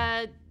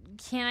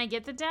 Can I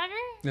get the dagger?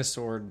 This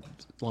sword,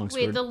 long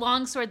Wait, sword. the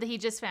long sword that he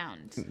just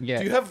found.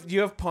 Yeah. Do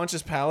you have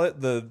Pontius Palette?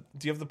 Do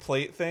you have the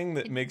plate thing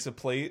that makes a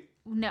plate?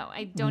 No,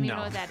 I don't even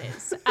No. know what that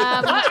is.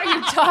 What are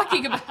you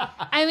talking about?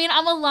 I mean,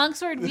 I'm a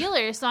longsword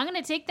dealer, so I'm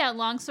gonna take that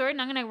longsword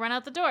and I'm gonna run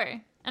out the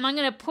door, and I'm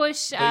gonna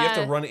push. But you have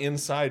to run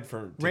inside for.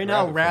 to Right grab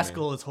now, it for me.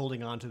 Rascal is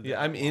holding on to the.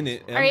 Yeah, I'm in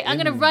it. All right, I'm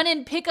gonna run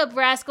in, pick up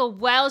Rascal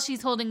while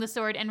she's holding the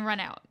sword, and run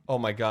out. Oh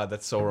my god,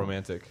 that's so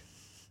romantic.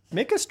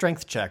 Make a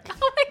strength check.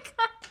 Oh my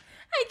god,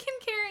 I can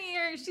carry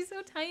her. She's She's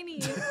so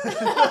tiny.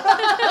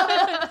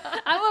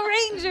 I'm a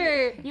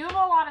ranger. You have a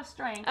lot of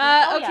strength.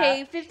 Okay,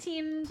 Yeah.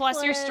 15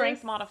 Plus your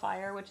strength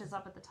modifier, which is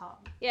up at the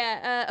top.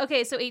 Yeah.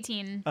 Okay, so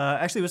 18.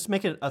 Actually, let's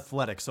make it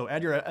athletic. So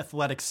add your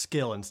athletic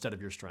skill instead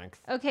of your strength.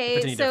 If it's Okay,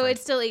 any so different.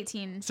 it's still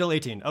 18. Still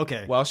 18.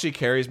 Okay. While she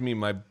carries me,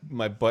 my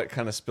butt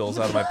kind of spills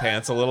out of my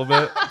pants a little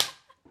bit.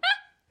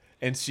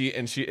 And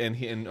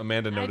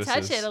Amanda I notices.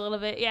 touch it a little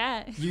bit.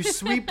 Yeah. You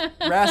sweep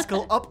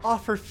Rascal up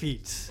off her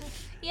feet.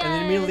 And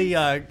then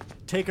immediately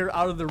take her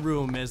out of the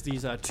room as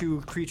these two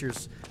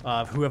creatures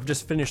who have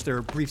just finished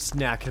their brief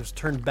snack have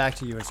turned back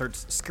to you and start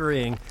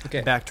scurrying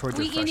back towards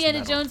We the fresh Indiana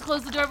metal. Jones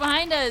closed the door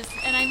behind us,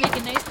 and I make a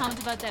nice comment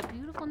about that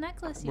beautiful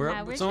necklace you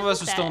have. Where'd Some you of us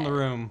put are still in the that?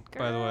 room,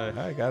 by the way.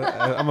 I got it.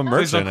 I'm a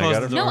Please don't merchant. I close got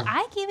the it. door. No,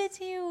 I gave it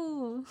to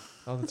you.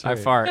 Oh, that's I right.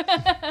 fart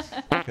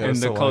That in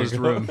was the so long closed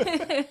ago. room.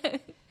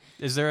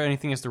 Is there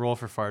anything as to roll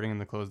for farting in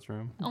the closed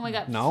room? Oh my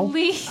god, No?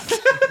 please.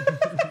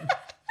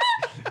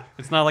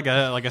 It's not like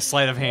a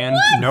sleight of hand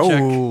check.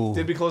 No.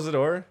 Did we close the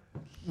door?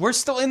 We're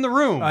still in the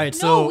room. All right, No,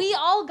 so we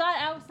all got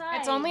outside.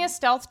 It's only a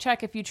stealth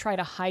check if you try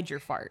to hide your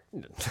fart.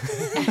 Do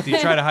you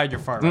try to hide your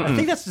fart? I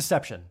think that's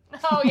deception.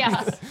 Oh,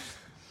 yes.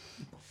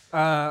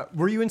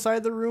 Were you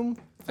inside the room?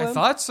 I Flem?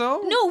 thought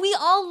so. No, we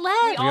all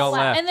left. We all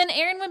left. And then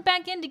Aaron went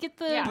back in to get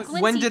the Yeah.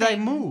 glinty When did I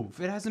thing. move?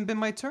 It hasn't been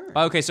my turn.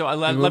 Okay, so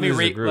let moved me as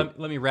a group.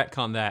 let me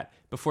retcon that.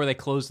 Before they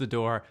closed the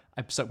door,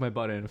 I stuck my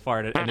butt in and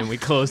farted, and then we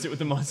closed it with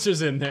the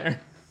monsters in there.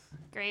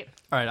 Great.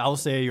 All right, I'll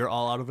say you're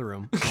all out of the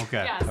room.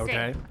 Okay. Yes.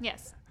 Okay.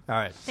 Yes. All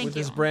right. Thank With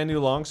you. this brand new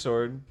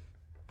longsword.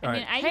 I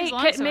mean, I Hey, use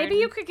longsword. maybe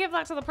you could give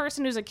that to the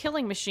person who's a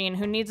killing machine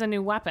who needs a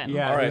new weapon.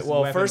 Yeah. All right. his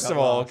Well, weapon first got of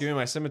all, lost. give me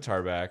my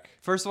scimitar back.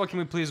 First of all, can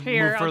we please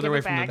Here, move I'll further give away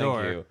it from the back.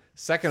 door? Thank you.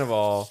 Second of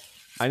all,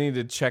 I need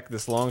to check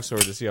this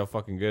longsword to see how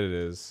fucking good it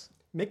is.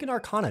 Make an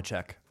Arcana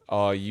check.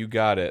 Oh, you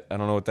got it. I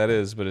don't know what that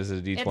is, but is it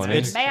a D20?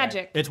 It's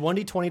magic. It's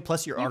 1d20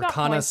 plus your You got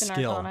Arcana points in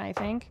skill. Arcana, I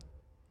think.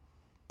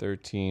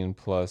 13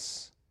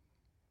 plus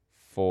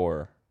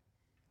 4.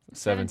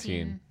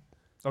 17.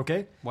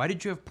 Okay. Why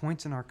did you have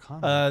points in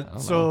Arcana?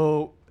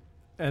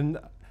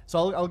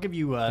 I'll give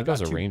you. think I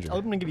was a two, ranger.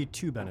 I'm going to give you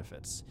two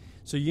benefits.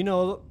 So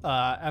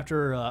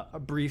after a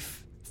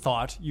brief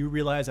thought, you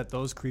realize that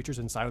those creatures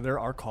inside of there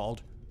are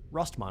called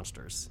rust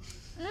monsters.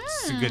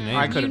 It's a good name.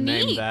 I could have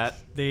Unique. named that.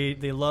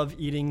 They love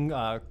eating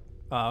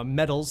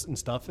metals and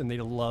stuff, and they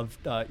love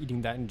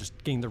eating that and just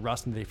getting the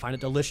rust, and they find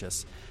it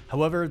delicious.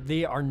 However,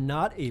 they are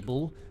not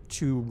able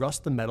to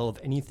rust the metal of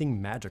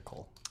anything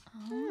magical.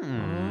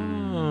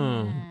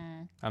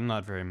 I'm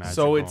not very magical.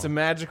 So it's a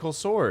magical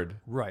sword.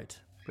 Right.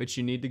 Which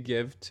you need to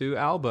give to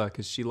Alba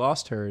because she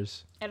lost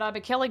hers, And I'm a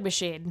killing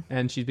machine.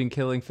 and she's been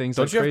killing things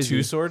Don't like you have crazy.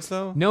 2 swords,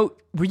 though? No,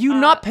 were you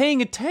not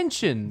paying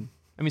attention?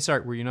 I mean,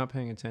 sorry, were you not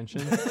paying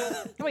attention?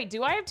 Wait,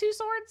 do I have 2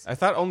 swords? I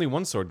thought only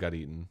 1 sword got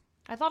eaten.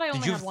 I thought I only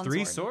Did you had have one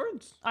 3 sword.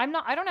 swords? I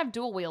don't have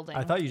dual wielding.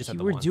 I thought you just had you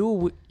the were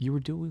one. You were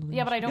dual wielding.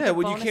 Yeah, but I don't Yeah, get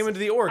when you bonus. came into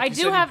the orc, I you do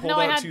said you have pulled no.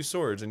 I out had 2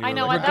 swords, and you I were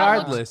know. like, that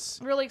looked Regardless.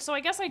 really. So I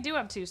guess I do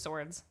have 2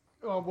 swords.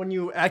 When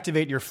you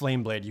activate your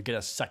flame blade, you get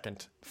a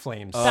second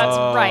flame. That's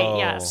Oh. right.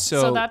 Yes. So,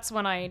 So- that's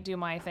when I do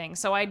my thing.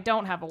 So I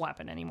don't have a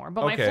weapon anymore.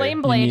 But my Okay. flame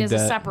You blade need is a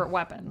that. separate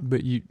weapon.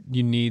 But you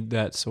need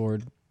that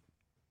sword.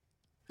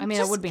 I mean,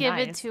 Just it would be give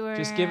nice. it to her.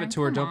 Just give it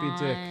to her. Come Don't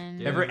be a dick. on.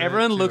 Yeah.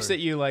 Everyone to looks her. at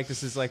you like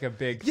this is like a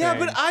big yeah, thing.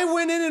 but I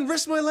went in and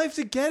risked my life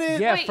to get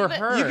it. yeah, Wait, for but-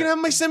 her. You can have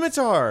my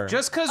scimitar.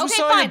 Just because we Okay,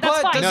 saw fine, your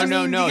that's butt fine. doesn't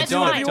no, mean no, you no, get to do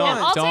don't, what you Yeah, want.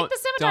 I'll take don't, the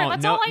scimitar, don't.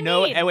 that's no, all I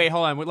no, need. wait,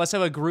 hold on. Let's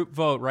have a group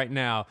vote right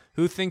now.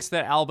 Who thinks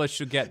that Alba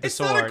should get the it's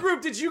sword? not a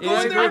group. Did you go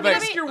It's in a there and group,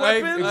 risk but- your I-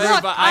 weapons? I-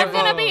 Look, but I'm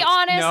gonna be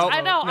honest. No,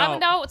 I know.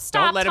 no. I'm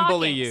stop Don't let him talking.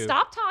 bully you.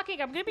 Stop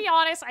talking. I'm gonna be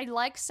honest. I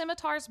like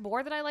scimitars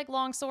more than I like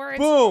long swords.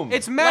 Boom.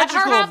 It's Let magical,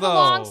 her have though. the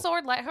long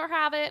sword. Let her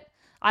have it.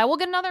 I will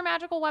get another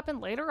magical weapon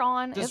later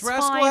on. Does it's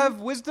Rascal fine.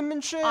 have wisdom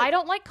and shit? I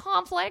don't like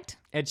conflict.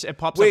 It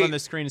pops Wait. up on the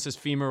screen. It says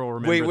femur will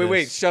remember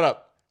Wait. this. Shut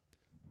up.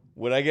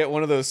 Would I get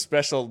one of those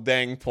special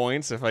dang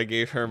points if I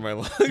gave her my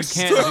lunch? You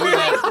can't do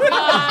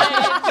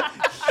that.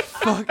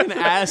 Fucking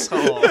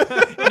asshole.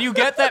 And you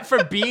get that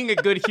for being a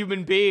good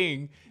human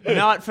being,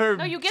 not for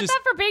No, you get just,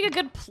 that for being a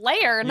good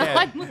player.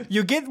 Yeah. Not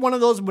You get one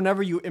of those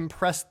whenever you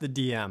impress the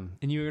DM.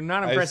 And you're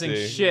not impressing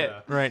see. shit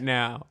right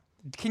now.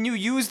 Can you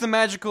use the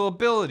magical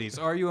abilities?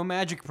 Are you a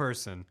magic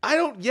person? I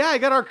don't. Yeah,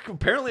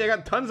 apparently I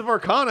got tons of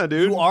Arcana,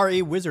 dude. You are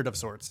a wizard of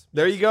sorts.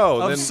 There you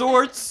go. Of then,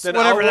 sorts, then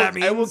whatever I will, that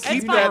means. I will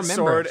keep fine. that Remember.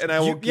 sword, and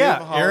I will give yeah,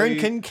 Holly, Aaron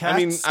can I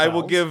mean, cast I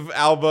will spells. give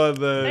Alba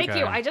the. Thank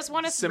you. I just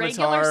want a regular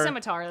Scimitar,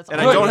 scimitar. That's all. And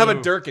I I want. don't have a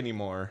dirk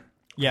anymore.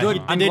 Yeah, Good,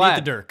 they I'm did eat glad.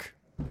 the dirk.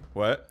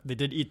 What? They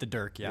did eat the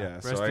dirk, yeah. Yeah,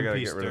 so Rest I in gotta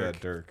peace, get rid of Dirk.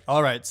 that dirk.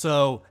 All right,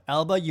 so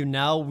Alba, you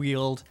now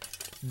wield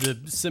the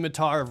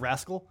scimitar of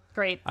Rascal.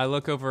 Great. I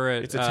look over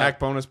at It's attack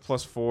bonus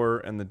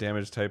 +4, and the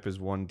damage type is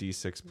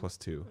 1d6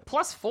 +2.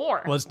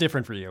 +4. Well, it's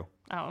different for you.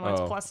 Oh, well,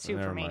 it's +2 for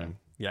never me. mind.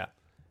 Yeah.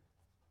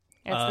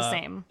 It's the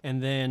same.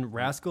 And then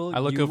Rascal, I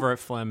look you, over at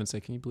Flem and say,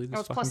 "Can you believe this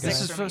Oh, it's fucking +6 guy?"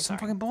 This is for me, some sorry.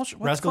 fucking bullshit.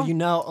 What Rascal, the you fuck?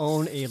 now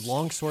own a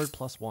longsword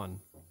 +1.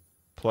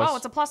 Plus, Oh,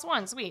 it's a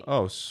 +1. Sweet.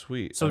 oh,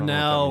 sweet. So I don't know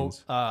now,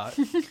 what that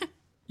means.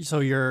 so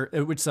you're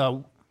it's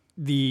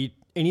the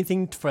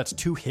anything that's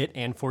 2 hit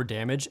and 4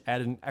 damage,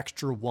 add an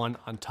extra 1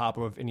 on top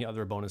of any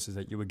other bonuses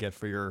that you would get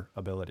for your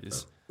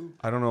abilities.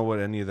 I don't know what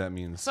any of that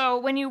means. So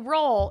when you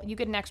roll, you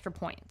get an extra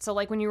point. So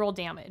like when you roll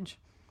damage.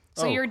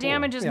 So your cool.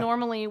 damage is Yeah.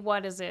 normally,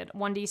 what is it,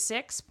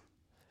 1d6?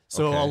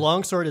 So Okay. a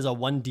longsword is a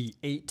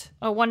 1d8.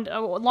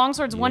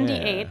 Longsword's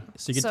 1d8.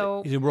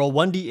 So you roll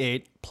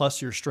 1d8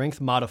 plus your strength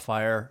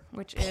modifier,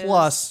 Which is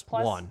plus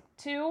 1.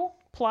 2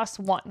 plus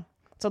 1.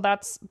 So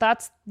that's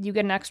you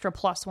get an extra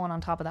 +1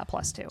 on top of that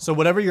 +2. So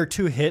whatever your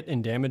 2 hit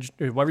in damage,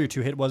 or whatever your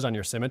 2 hit was on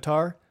your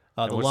scimitar,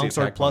 the what's the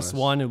longsword attack plus bonus?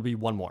 1, it would be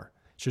 1 more.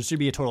 Should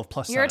be a total of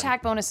 +7. Your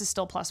attack bonus is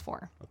still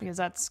 +4 because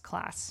that's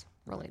class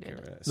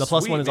related. The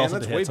plus Sweet, 1 is man, also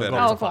that's the way hit, so it better.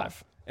 goes Oh, to cool.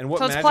 5. And what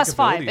So it's magic +5.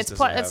 abilities It's does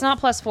plus. it It's have? not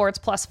 +4. It's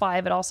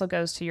 +5. It also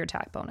goes to your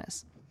attack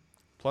bonus.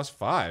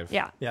 +5.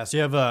 Yeah. Yeah, so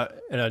you have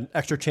an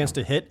extra chance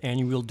to hit, and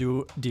you will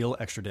deal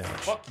extra damage.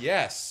 Fuck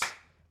yes.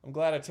 I'm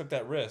glad I took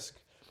that risk.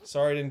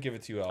 Sorry I didn't give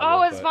it to you, Alba,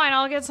 Oh, it's but fine.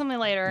 I'll get something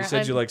later. You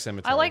said you like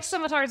scimitars. I like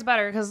scimitars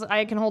better because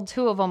I can hold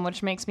 2 of them,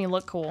 which makes me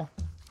look cool.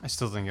 I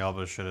still think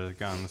Alba should have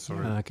gotten the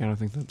sword. I kind of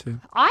think that too.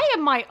 I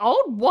am my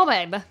own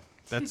woman.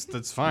 That's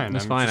fine.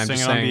 That's fine, I'm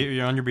just it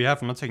saying. on your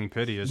behalf. I'm not taking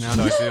pity. It's just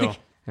how I feel.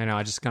 I know.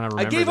 I just kind of I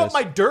remember gave up this.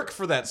 my dirk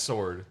for that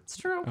sword. It's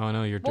true. Oh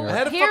no, you're Well, dirt. I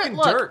had a Here, fucking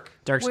look. dirk.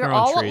 Dirk's We're growing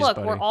all trees, look.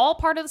 buddy. We're all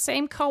part of the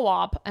same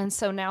co-op, and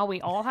so now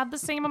we all have the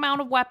same amount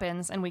of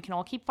weapons, and we can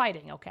all keep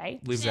fighting. Okay.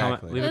 Leave,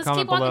 Exactly. leave a Let's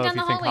comment keep walking below down if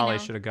you the think hallway Holly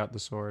now. should have got the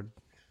sword.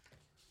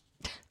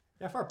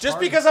 Just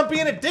because I'm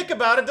being a dick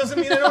about it doesn't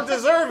mean I don't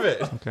deserve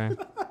it. Okay.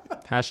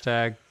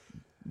 Hashtag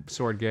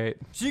Swordgate.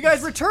 So you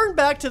guys return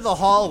back to the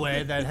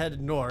hallway that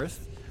headed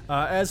north.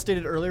 As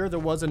stated earlier, there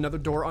was another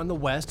door on the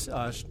west,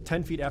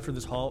 10 feet after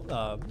this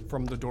hall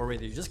from the doorway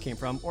that you just came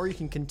from, or you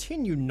can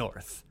continue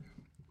north.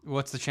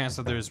 What's the chance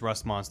that there's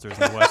rust monsters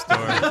in the west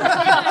door?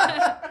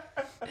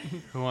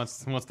 Who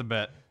wants to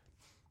bet?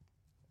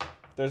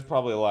 There's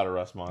probably a lot of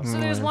rust monsters. So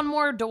there's one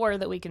more door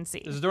that we can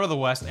see. There's a door to the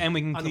west, and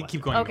we can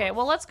keep going. Okay.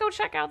 Well, let's go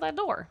check out that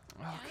door.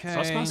 Okay.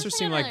 Rust monsters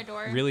seem another like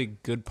door. really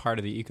good part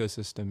of the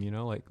ecosystem, you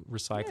know, like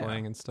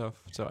recycling and stuff.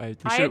 So I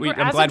I'm agree,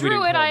 glad as a we didn't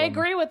druid, kill I them.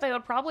 agree with they were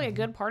probably a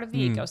good part of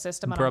the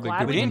ecosystem, and I'm Probably glad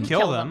good. we We didn't didn't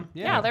kill them. them.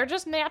 Yeah. Yeah, they're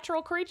just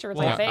natural creatures.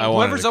 Well, I think. I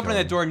wanted Whoever's to opening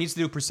kill that door needs to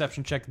do a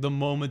perception check the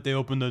moment they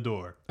open the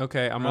door.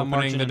 Okay, I'm I'm opening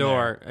marching the in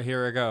door.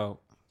 Here I go.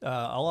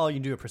 I'll allow you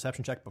to do a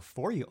perception check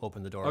before you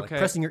open the door, like Okay.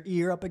 pressing your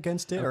ear up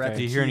against it, or Okay. at Do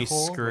the you hear any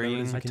keyhole, whatever it is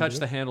screaming? you I can touch do.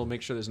 the handle,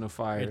 make sure there's no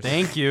fires.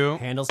 Thank you.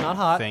 Handle's not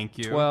hot. Thank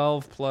you.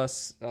 12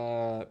 plus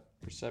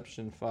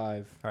perception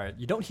 5. All right,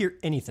 you don't hear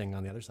anything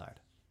on the other side.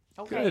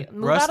 Okay,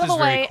 move Rust out of is the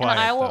very way, quiet, and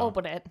I will though.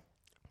 open it.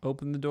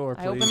 Open the door,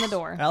 please. I open the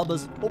door.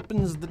 Albus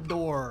opens the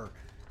door.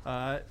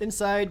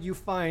 Inside, you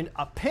find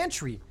a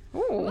pantry.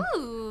 Ooh.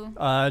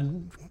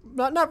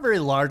 Not very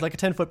large, like a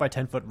 10 foot by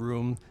 10 foot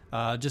room.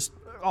 Just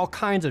all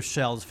kinds of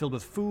shelves filled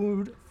with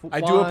food.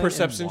 I do wine, a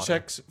perception and water.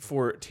 check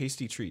for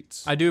tasty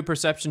treats. I do a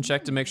perception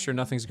check to make sure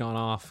nothing's gone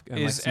off. And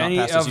Is it's not any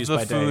past its of use the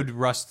by food date.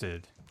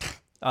 rusted?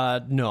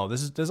 No,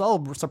 this is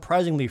all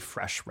surprisingly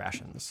fresh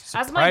rations.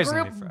 As my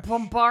Surprisingly group fresh.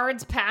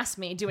 bombards past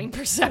me doing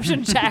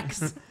perception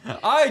checks.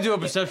 I do a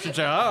perception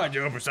check. I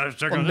do a perception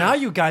check. Well, now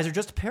you guys are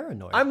just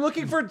paranoid. I'm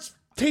looking for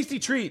tasty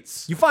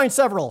treats. You find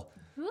several.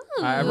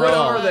 I What roll,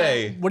 are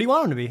they? What do you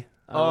want them to be?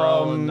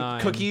 roll a 9.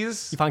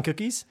 Cookies. You find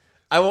cookies?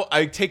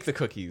 I take the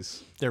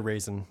cookies. They're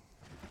raisin.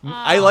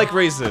 I like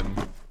raisin.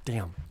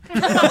 Damn.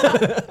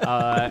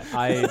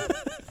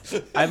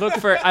 I look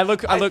for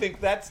I think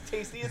that's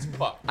tasty as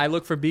fuck. I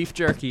look for beef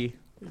jerky.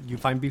 You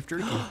find beef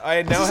jerky.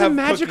 I now this a have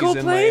magical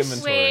cookies in my place?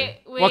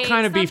 inventory. Wait. What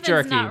kind of beef something's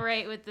jerky? Not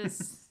right with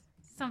this.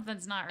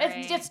 Something's not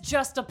right. It's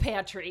just a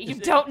pantry. You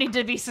don't need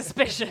to be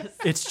suspicious.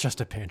 It's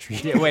just a pantry.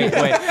 Yeah, wait.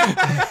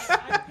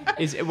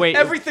 Wait.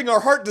 Everything our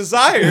heart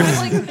desires.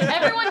 Like,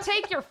 everyone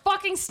take your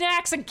fucking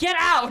snacks and get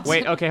out.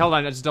 Wait, okay, hold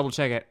on. I just double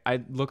check it. I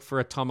look for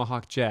a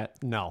tomahawk jet.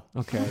 No.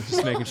 Okay,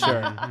 just making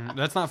sure.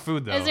 That's not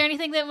food, though. Is there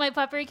anything that my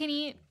pupper can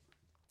eat?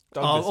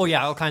 Oh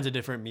yeah, all kinds of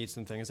different meats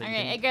and things. That All you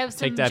right, I can... grab some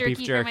Take that jerky, beef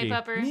for jerky.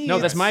 my pupper. No,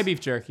 that's my beef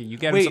jerky. You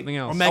get Wait, him something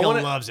else. Omega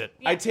wanna- loves it.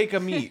 I take a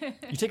meat.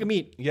 You take a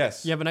meat.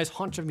 Yes. You have a nice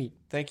haunch of meat.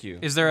 Thank you.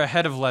 Is there a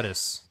head of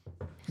lettuce?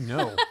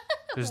 No.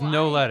 There's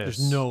no lettuce.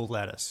 There's no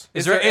lettuce.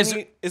 Is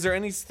there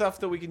any stuff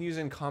that we can use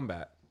in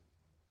combat?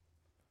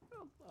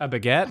 A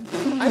baguette?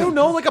 I don't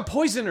know, like a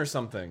poison or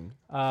something,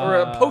 or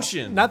a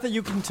potion. Not that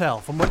you can tell.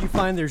 From what you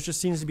find, there just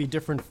seems to be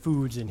different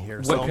foods in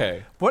here. So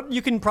Okay. What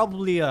you can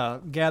probably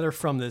gather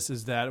from this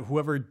is that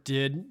whoever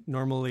did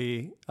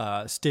normally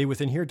stay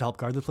within here to help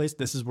guard the place,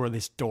 this is where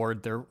they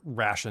stored their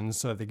rations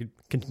so that they could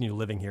continue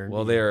living here.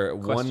 Well, they're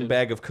one Question.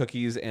 bag of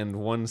cookies and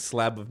one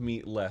slab of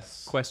meat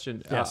less.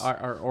 Question. Yes.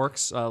 Are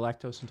orcs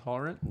lactose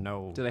intolerant?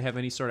 No. Do they have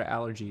any sort of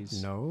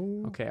allergies?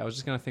 No. Okay, I was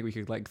just gonna think we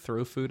could like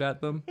throw food at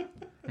them.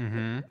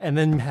 And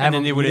then have And then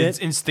them they would eat it.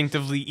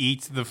 instinctively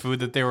eat the food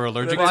that they were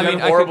allergic Well, to. I mean,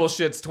 horrible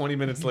shits 20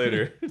 minutes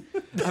later.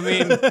 I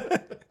mean,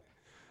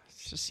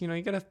 it's just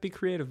you gotta be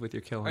creative with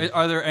your killing.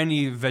 Are there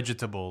any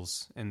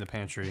vegetables in the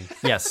pantry?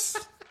 Yes.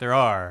 There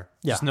are.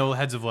 Yeah. Just no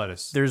heads of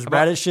lettuce. There's I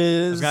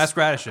radishes. was gonna ask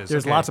radishes.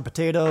 There's okay. lots of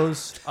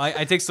potatoes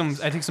I take some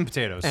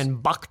potatoes.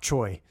 and bok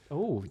choy.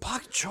 Oh,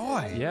 bok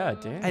choy. yeah,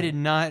 damn. I did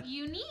not.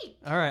 Unique.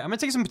 All right, I'm gonna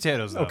take some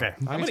potatoes though. Okay.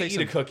 I'm gonna take eat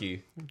some- a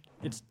cookie,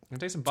 I'm gonna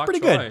take some bok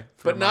pretty choy good.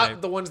 for but not my-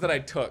 the ones that I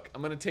took.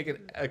 I'm gonna take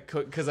a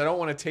cook because I don't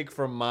want to take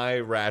from my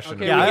ration.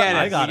 Okay, Yeah, we get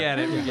I it. got we it. get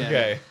it. We get it.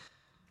 Okay.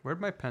 Where'd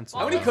my pencil?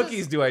 How many go?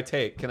 cookies do I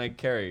take? Can I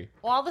carry?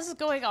 While this is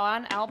going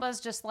on, Alba's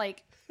just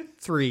like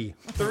 3.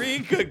 3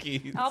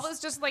 cookies. Alba's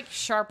just like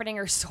sharpening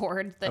her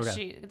sword that Okay.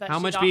 she How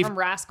she much got beef- from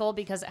Rascal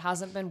because it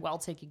hasn't been well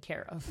taken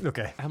care of.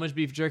 Okay. How much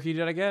beef jerky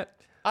did I get?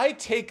 I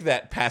take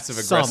that passive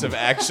aggressive Some.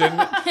 action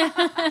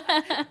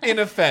in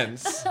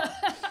offense.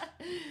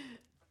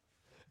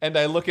 And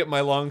I look at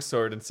my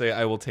longsword and say,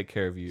 I will take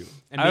care of you.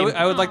 And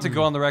I would like to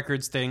go on the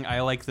record saying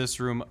I like this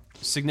room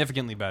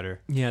significantly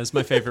better. yeah, it's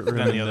my favorite room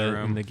Than in the other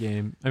room. in the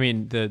game. I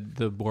mean,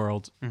 the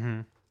world.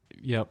 Mm-hmm.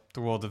 Yep.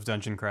 The world of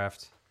Dungeon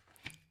Craft.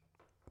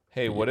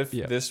 Hey, what if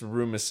Yeah. this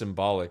room is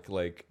symbolic?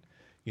 Like,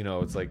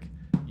 it's like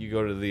you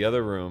go to the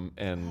other room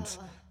and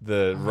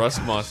the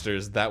rust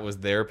monsters, that was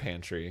their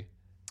pantry.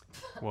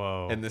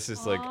 Whoa. And this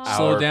is like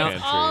Slow our down.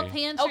 All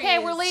pantry. pantries. Okay,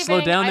 we're leaving.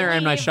 Slow down there, I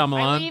M. Night leave.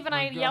 Shyamalan. I leave and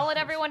I yell at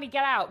everyone to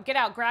get out. Get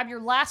out. Grab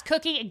your last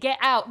cookie and get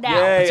out now.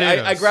 Yay,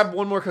 Potatoes. I grabbed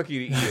one more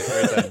cookie to eat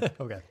it right then.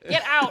 Okay.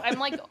 Get out.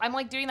 I'm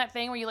like doing that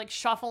thing where you like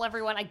shuffle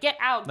everyone. I get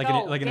out. Like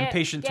go, an get,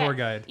 impatient get. tour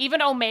guide.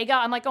 Even Omega,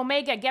 I'm like,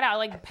 Omega, get out. I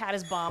like pat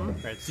his bum.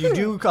 Right. So you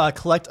do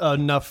collect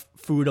enough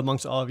food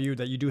amongst all of you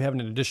that you do have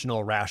an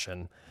additional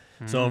ration.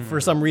 So if for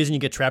some reason you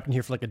get trapped in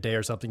here for like a day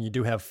or something, you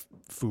do have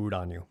food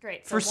on you.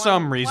 Great. So For one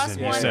some plus reason,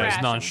 he one says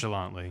ration.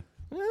 nonchalantly.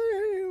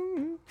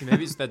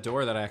 Maybe it's that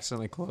door that I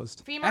accidentally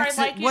closed. Femur, I'd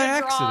like you What to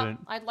draw. accident?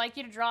 I'd like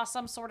you to draw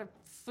some sort of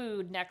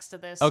food next to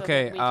this.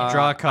 Okay, So that we can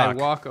Draw a I cock.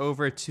 walk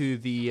over to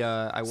the.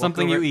 I walk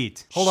Something over- you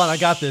eat. Hold on, I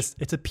got this.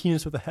 It's a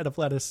penis with a head of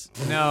lettuce.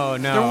 No,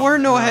 no. There were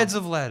no heads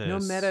of lettuce. No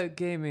meta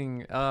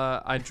gaming.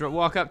 I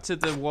walk up to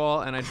the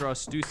wall and I draw a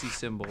Stussy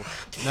symbol.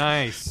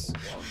 Nice.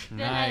 The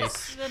Nice.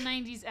 S, the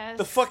 90s S.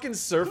 The fucking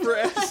surfer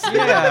S?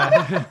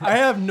 Yeah. I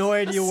have no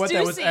idea what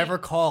that was Stussy. ever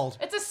called.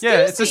 It's a Stussy. Yeah,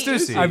 it's a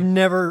Stussy.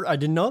 I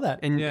didn't know that.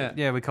 And Yeah.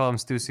 yeah, we call them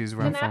Stussies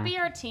where Can I'm that from. be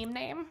our team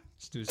name?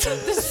 Stussy.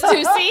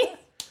 Stussy.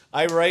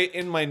 I write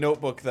in my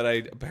notebook that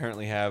I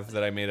apparently have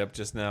that I made up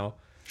just now.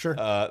 Sure.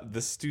 The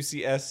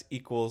Stussy S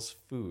equals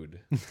food.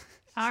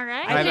 All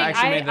right. I've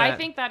actually made I that.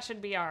 think that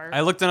should be our.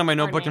 I looked down at my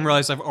notebook and name.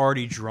 realized I've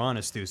already drawn a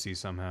Stussy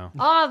somehow.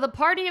 Ah, the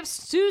party of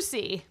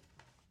Stussy.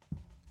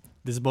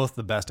 This is both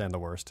the best and the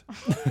worst.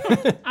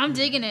 I'm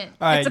digging it.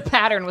 All right. It's a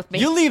pattern with me.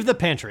 You leave the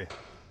pantry.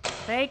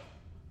 Thank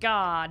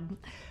God.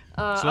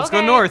 So let's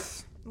go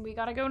north. We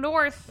gotta go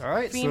north. All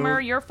right, Femur, so-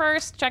 you're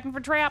first. Checking for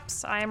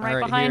traps. I am right,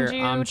 All right, behind here,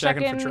 you. I'm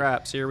checking for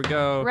traps. Here we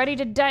go. Ready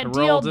to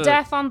rolled deal a-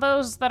 death on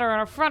those that are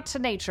an affront to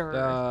nature.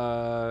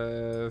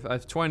 I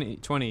have 20,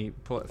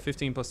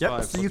 15 plus 5.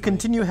 Yep. So you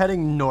continue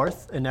heading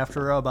north, and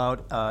after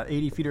about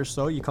 80 feet or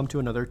so, you come to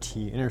another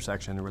T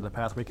intersection where the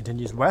pathway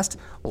continues west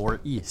or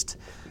east.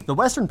 The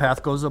western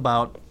path goes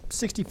about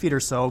 60 feet or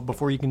so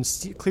before you can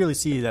clearly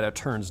see that it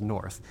turns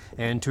north.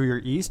 And to your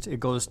east, it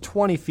goes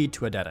 20 feet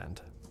to a dead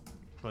end.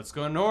 Let's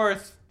go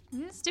north.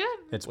 Let's do it.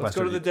 It's Let's go west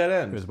or to the east. dead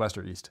end. It was west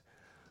or east.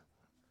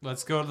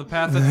 Let's go to the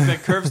path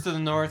that curves to the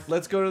north.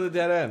 Let's go to the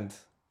dead end.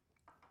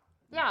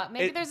 yeah,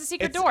 maybe It- there's a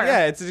secret it's- door.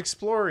 Yeah, it's an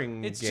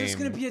exploring It's game. just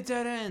gonna be a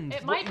dead end.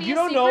 It might be You a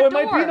don't secret know. It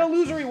door. might be an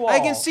illusory wall. I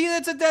can see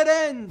that's a dead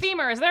end.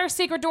 Femur, is there a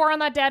secret door on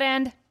that dead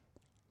end?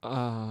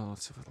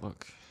 Let's have a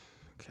look.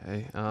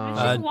 Okay.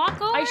 Just walk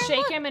over. I and shake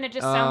look. him and it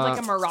just sounds like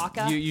a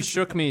maraca. You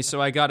shook me,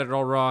 so I got it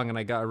all wrong, and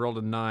I rolled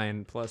a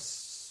 9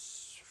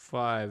 plus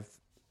 5.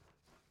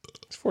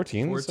 It's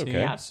 14. 14.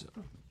 It's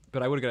okay.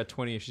 But I would have got a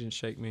 20 if she didn't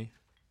shake me.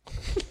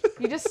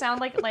 You just sound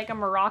like a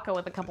maraca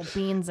with a couple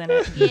beans in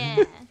it.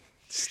 Yeah.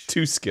 It's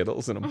 2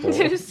 Skittles in a bowl.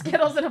 Two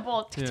Skittles in a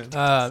bowl.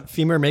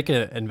 Femur, make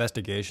an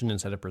investigation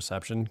instead of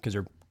perception because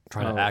you're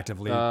trying to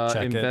actively check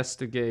it.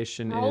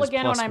 Investigation Roll is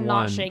again when plus I'm 1.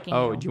 not shaking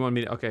Oh, you. do you want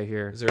me to? Okay,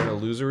 here. Is there an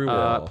illusory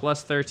wall?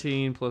 Plus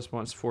 13 plus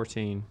 1 is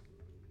 14.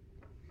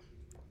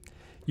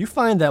 You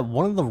find that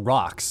one of the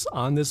rocks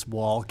on this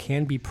wall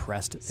can be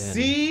pressed in.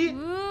 See?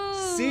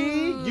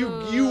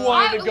 You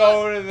wanted to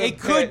go to the It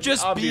could pit,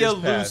 just be a obvious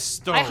loose path.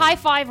 stone. I high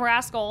five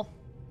Rascal.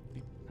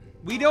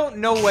 We don't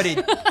know what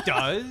it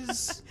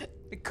does.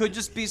 It could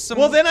just be some.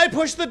 Well, then I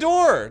push the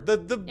door.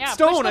 The Yeah,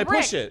 stone, push the I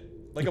push brick. it.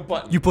 Like a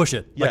button. You push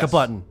it like a Yes.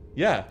 button.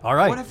 Yeah. All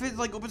right. What if it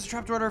like opens a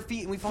trapdoor at our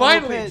feet and we fall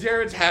into Finally, a pit?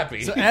 Jared's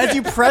happy. As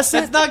you press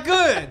it, That's not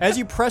good. as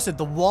you press it,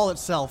 the wall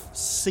itself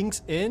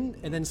sinks in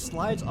and then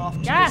slides off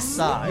to Yes. the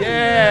side,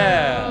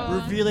 yeah.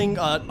 revealing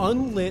an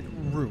unlit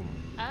room.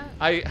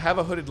 I have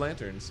a hooded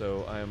lantern,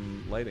 so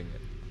I'm lighting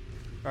it.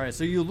 All right,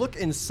 so you look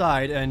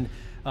inside, and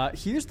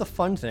here's the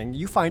fun thing: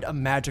 you find a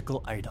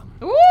magical item.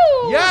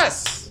 Ooh!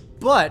 Yes!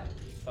 But,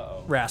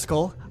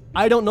 Rascal,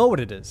 I don't know what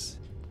it is.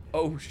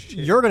 Oh, shit.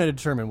 You're going to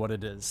determine what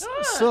it is.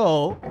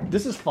 So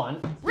this is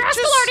fun.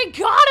 Rascal already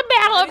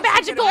got a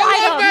magical I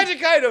item. love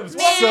magic items.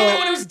 Well, So-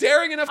 anyone who's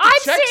daring enough to I'm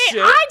check saying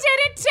shit. I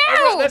did it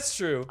too. That's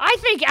true. I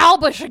think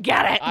Alba should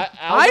get it.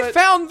 I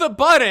found the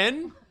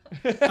button.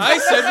 I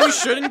said we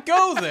shouldn't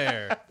go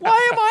there.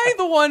 Why am I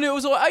the one who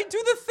was? I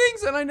do the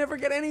things and I never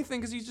get anything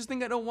because you just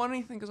think I don't want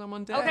anything because I'm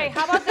undead. Okay,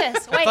 how about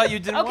this? Wait. thought you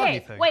didn't want okay,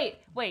 anything.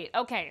 wait.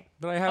 Okay.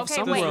 But I have Okay,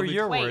 some wait. Those were worldly-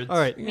 your wait. words. All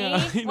right. Me? I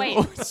know, Wait.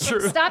 it's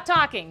true. Stop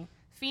talking.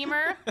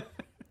 Femur.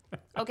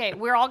 Okay,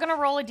 we're all gonna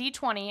roll a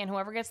d20, and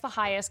whoever gets the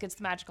highest gets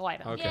the magical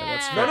item. Okay, Yeah,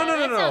 that's no.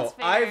 that sounds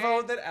I fair.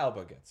 vote that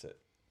Alba gets it.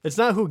 It's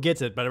not who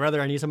gets it, but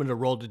rather I need someone to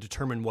roll to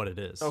determine what it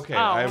is. Okay, Oh.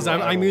 I Because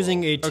roll- I I'm roll.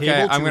 using a table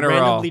I'm to gonna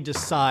randomly roll.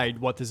 decide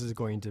what this is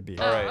going to be.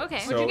 All right. okay.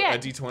 So What'd you get? a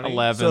d20.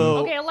 11. So,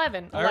 Okay,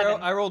 11.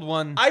 I rolled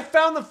 1. I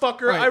found the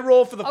fucker. Right. I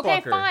roll for the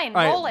Okay, fucker. fine.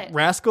 all right, Roll it.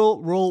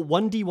 Rascal, roll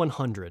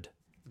 1d100.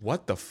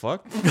 What the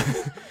fuck?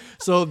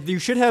 So you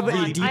should have a on.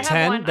 I have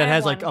d10 one, that I have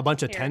has like one. a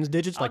bunch of Here. tens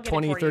digits, I'll like get it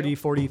 20, for 30, you.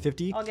 40,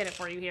 50. I'll get it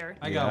for you here.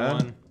 I Yeah. got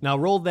 1. Now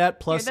roll that Here,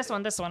 plus this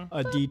one.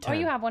 a d10. Oh,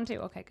 you have one too.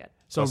 Okay, good.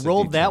 So Plus a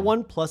roll D10. that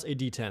one plus a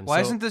d10.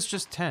 Why So isn't this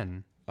just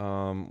 10?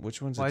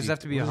 Which one's? Why does it have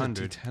to be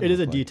 100? it is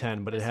a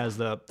d10, but it has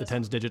the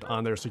tens digit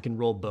on there, so you can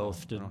roll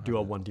both to do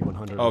a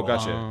 1d100. Oh, roll.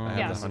 gotcha. I have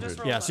Yeah, the so 100. just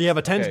roll Yeah, those. so you have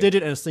a tens Okay.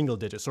 digit and a single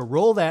digit. So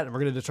roll that, and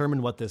we're going to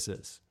determine what this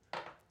is.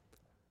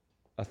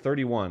 A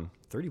 31.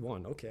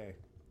 31, okay.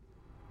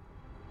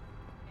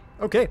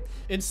 Okay,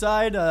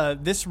 inside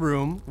this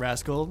room,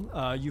 Rascal,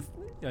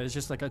 it's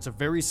just like it's a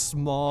very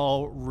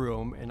small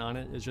room, and on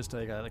it is just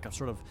like a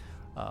sort of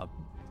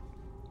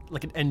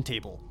like an end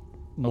table,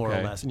 more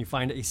Okay. or less. And you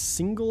find a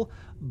single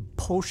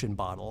potion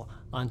bottle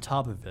on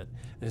top of it.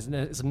 And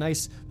it's a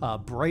nice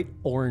bright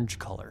orange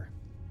color.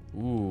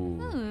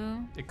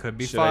 Ooh. It could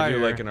be Should fire. I do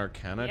like an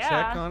Arcana Yeah.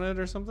 check on it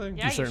or something?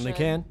 Yeah, You you certainly should.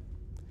 can.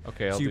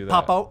 Okay, I'll So do you that.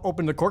 pop out,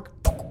 open the cork,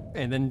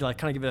 and then like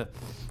kind of give it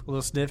a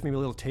little sniff, maybe a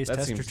little taste That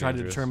test to seems try to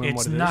dangerous. determine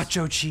It's what it is.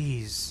 nacho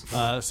cheese.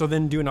 So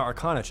then do an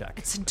Arcana check.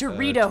 It's a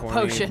Dorito 20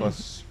 potion.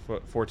 plus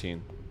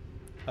 14.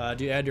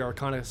 Do you add your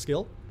Arcana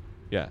skill?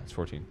 Yeah, it's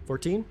 14.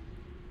 14?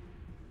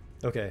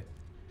 Okay.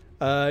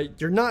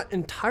 You're not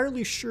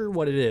entirely sure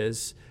what it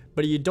is,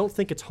 but you don't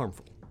think it's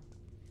harmful.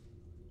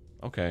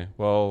 Okay,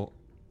 well,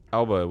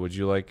 Alba, would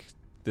you like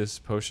this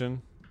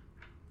potion?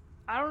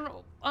 I don't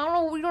know.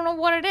 We don't know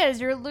what it is.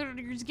 You're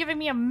just giving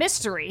me a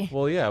mystery.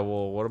 Well, yeah.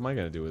 Well, what am I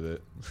gonna do with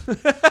it?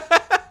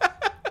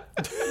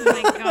 Oh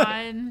my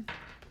god.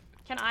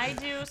 Can I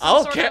do some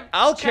I'll sort of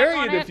I'll check carry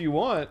on it if you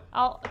want.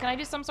 Can I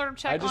do some sort of I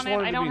check just on it?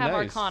 wanted I to don't be have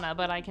nice. Arcana,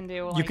 but I can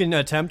do. Like, You can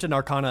attempt an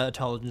Arcana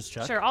intelligence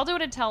check. Sure, I'll do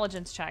an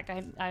intelligence check.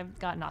 I've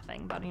got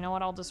nothing, but you know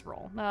what? I'll just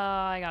roll.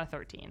 I got a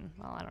 13.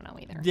 Well, I don't know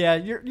either. Yeah,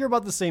 you're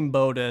about the same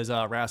boat as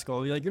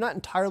Rascal. You're not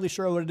entirely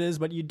sure what it is,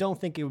 but you don't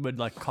think it would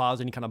like cause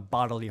any kind of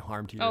bodily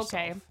harm to yourself.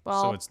 Okay,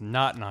 well, So it's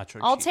not nacho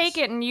cheese. I'll take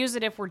it and use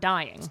it if we're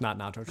dying. It's not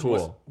nacho cheese.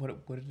 Cool. What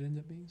did it end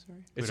up being? Sorry.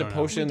 It's don't a know.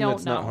 potion We don't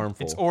that's not know.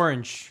 harmful. It's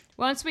orange.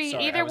 Once we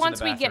Sorry, I either was in once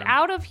the we get bathroom.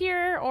 out of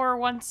here or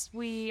once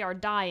we are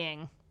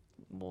dying,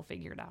 we'll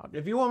figure it out.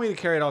 If you want me to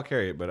carry it, I'll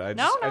carry it. But I just,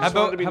 No, I no. just How about,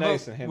 wanted to be how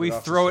nice about and hand we it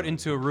off to throw it someone.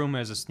 into a room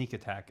as a sneak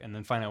attack and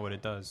then find out what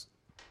it does?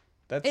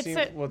 That It's seems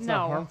a- well, it's no.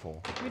 not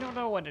harmful. We don't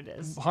know what it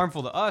is.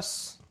 Harmful to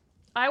us.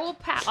 I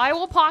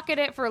will pocket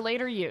it for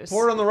later use.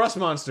 Pour it on the rust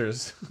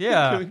monsters.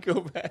 Yeah. Can we go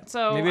back?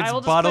 So Maybe it's I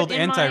will just bottled put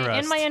in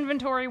anti-rust. my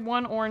inventory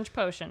one orange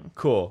potion.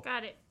 Cool.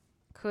 Got it.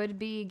 Could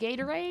be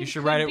Gatorade. You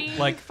should could write it be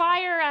like-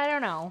 fire. I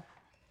don't know.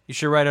 You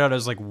should write it out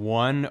as like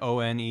 1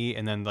 ONE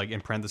and then like in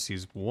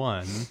parentheses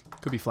 1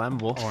 Could be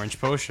flammable.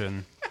 orange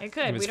potion. It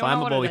could. If we it's don't know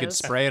what flammable, it we could is.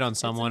 spray it on It's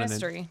a someone and then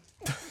mystery.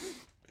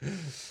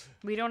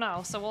 We don't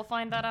know, so we'll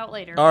find that out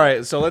later. All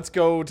right, so let's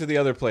go to the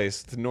other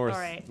place, to north, All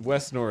right.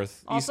 west, north,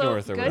 east, Also,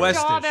 north, or good whatever.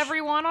 job, Westish.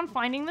 everyone, on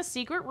finding the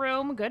secret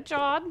room. Good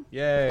job.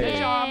 Yay! Good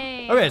job.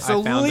 Yay. Okay,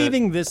 so found it.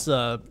 leaving this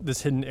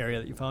this hidden area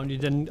that you found, you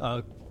then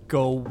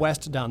go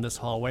west down this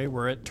hallway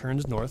where it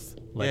turns north,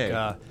 like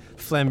Yay.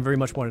 Flem very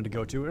much wanted to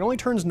go to. It only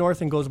turns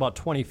north and goes about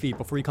 20 feet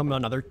before you come to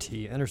another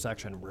T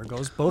intersection where it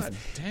goes both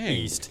dang.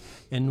 east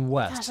and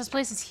Gosh, west. this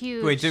place is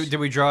huge. Wait, did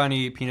we draw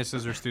any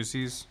penises or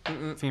stussies?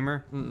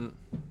 Femur?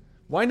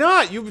 Why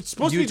not? You're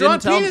supposed You to be drawing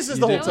didn't tell- penises you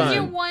the whole That was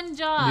your time. one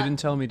job. You didn't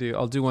tell me to.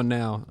 I'll do one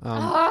now.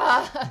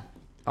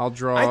 I'll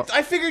draw.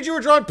 I figured you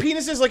were drawing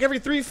penises like every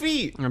 3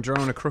 feet. I'm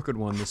drawing a crooked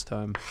one this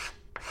time.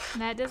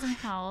 That doesn't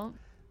help.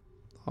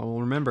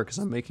 I'll remember because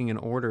I'm making an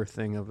order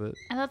thing of it.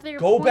 I thought they were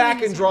Go pointing back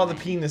this and draw the way.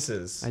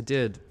 penises. I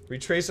did.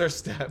 Retrace our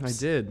steps. I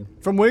did.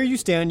 From where you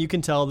stand, you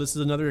can tell this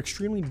is another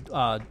extremely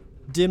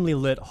dimly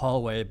lit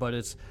hallway, but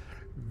it's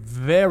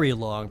very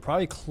long,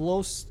 probably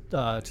close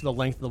to the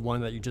length of the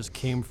one that you just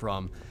came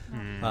from.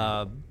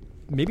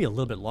 Maybe a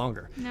little bit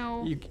longer.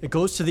 No. It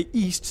goes to the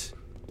east,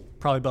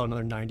 probably about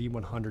another 90,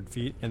 100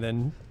 feet, and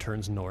then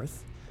turns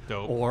north.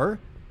 Dope. Or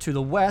to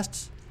the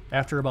west,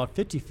 after about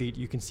 50 feet,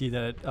 you can see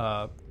that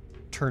it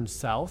turns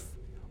south,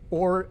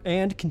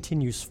 and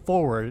continues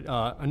forward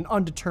an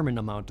undetermined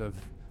amount of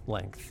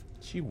length.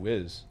 Gee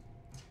whiz.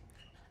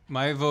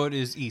 My vote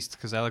is east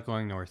because I like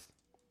going north.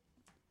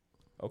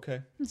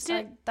 Okay. Let's do it.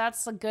 Like,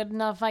 that's a good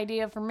enough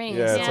idea for me.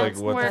 Yeah, it's Yeah, like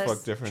it's what the worse.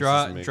 fuck difference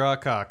does it make? Draw a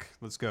cock.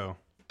 Let's go.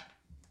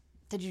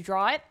 Did you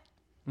draw it?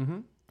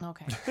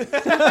 Okay.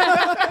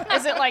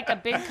 Is it like a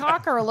big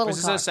cock or a little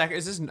Is cock?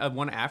 this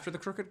one after the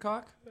crooked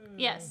cock?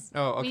 Yes.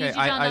 Oh, We okay. need to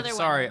draw I another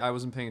sorry, one. I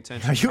wasn't paying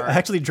attention. Are you All right.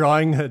 actually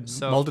drawing a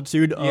So,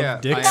 multitude of yeah,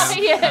 dicks? I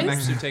am. Yes. I'm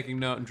actually taking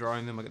note and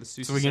drawing them. I got the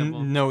Susie So we symbol.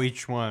 can know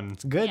each one.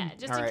 Good. Yeah,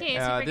 just All in right. case.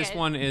 You This forget.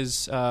 one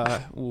is.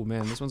 Oh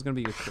man, this one's gonna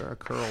be a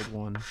curled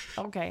one.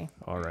 Okay.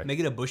 All right. Make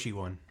it a bushy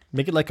one.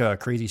 Make it like a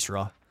crazy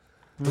straw.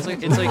 It's like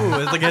Ooh, it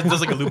does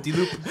like a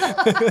loop-de-loop.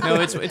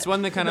 no, it's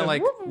one that kind of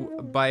like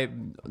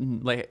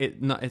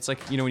it's like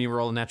when you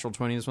roll a natural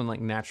 20, this one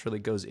like naturally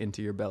goes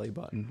into your belly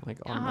button like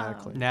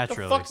automatically The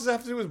Naturally. fuck does that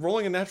have to do with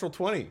rolling a natural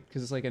 20?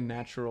 because it's like a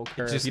natural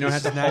curve. just- You don't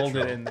have it's to hold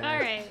natural. it in there. All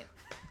right.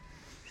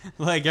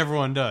 Like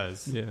everyone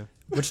does. Yeah.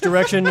 Which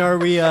direction are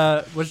we?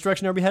 Which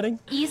direction are we heading?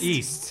 East.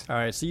 East. All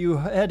right, so you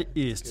head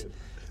east.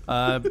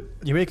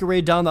 You make your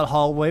way down that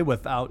hallway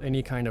without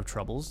any kind of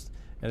troubles,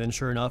 and then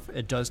sure enough,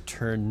 it does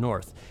turn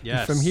north. And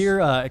Yes. from here,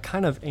 it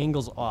kind of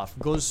angles off.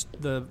 Goes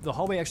the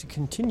hallway actually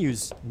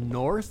continues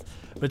north,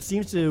 but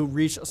seems to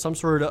reach some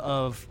sort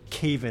of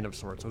cave-in of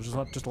sorts. So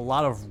it's just a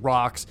lot of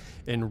rocks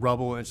and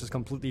rubble, and it's just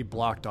completely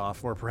blocked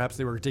off. Or perhaps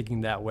they were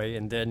digging that way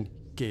and then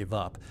gave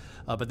up.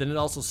 But then it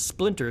also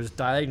splinters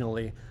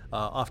diagonally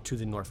off to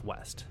the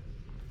northwest.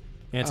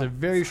 And it's a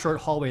very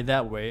short hallway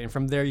that way, and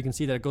from there you can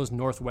see that it goes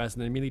northwest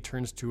and then immediately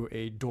turns to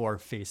a door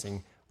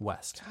facing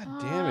west. God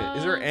damn it.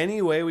 Is there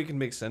any way we can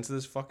make sense of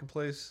this fucking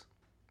place?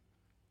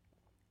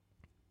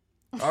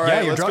 All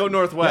right, let's go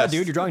northwest. Yeah,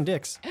 dude, you're drawing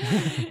dicks.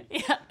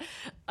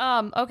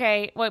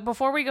 Okay. Wait,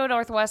 before we go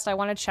northwest, I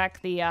want to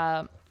check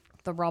the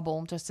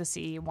rubble just to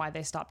see why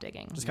they stopped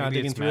digging. Just kind of Maybe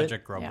digging it's through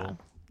magic rubble. Yeah. it.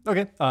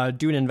 Okay,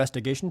 do an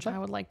investigation check. I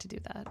would like to do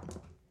that.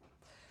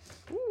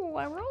 Ooh,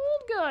 I rolled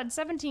good.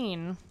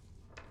 17.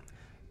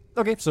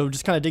 Okay, so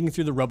just kind of digging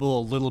through the rubble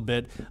a little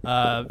bit,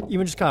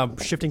 even just kind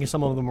of shifting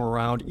some of them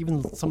around,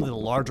 even some of the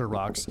larger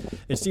rocks.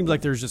 It seems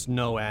like there's just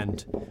no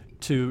end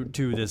to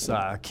this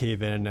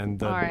cave-in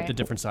and All right. the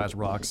different sized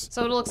rocks.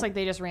 So it looks like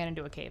they just ran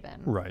into a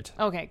cave-in. Right.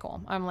 Okay,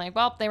 cool. I'm like,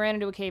 well, they ran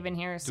into a cave-in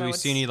here, so Do we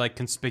it's see any like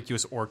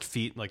conspicuous orc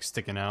feet like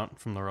sticking out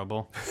from the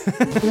rubble?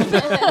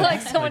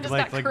 like someone just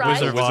like got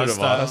crushed. Wizard of Wizard Oz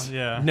of Oz. style.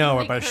 Yeah. No,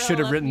 They but I curl should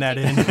have up written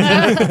and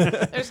that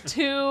in. There's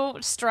 2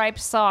 striped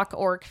sock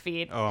orc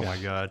feet. Oh my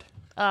god.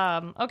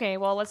 Okay,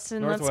 well, let's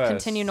Northwest.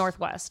 continue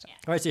northwest.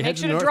 All right, so you head Make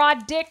to sure the to north.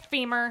 draw a dick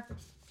femur.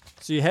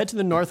 So you head to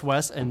the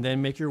northwest and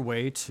then make your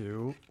way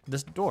to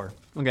this door.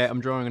 Okay, I'm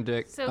drawing a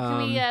dick. So can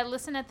we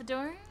listen at the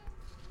door?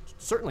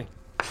 Certainly.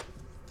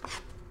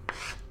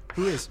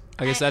 Who is?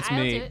 I guess that's I'll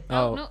me. do it.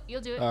 Oh, no,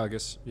 you'll do it. I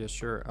guess yeah,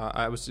 sure.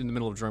 I was in the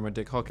middle of drawing my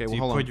dick. Okay, well Do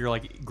you hold put on. your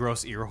like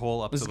gross ear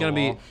hole up This to is the gonna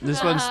wall? be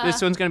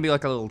this one's gonna be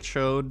like a little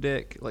chode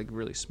dick, like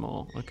really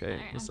small. Okay,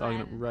 Alright, so I'm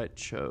I'm gonna write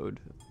chode.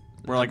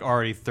 We're like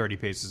already 30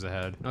 paces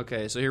ahead.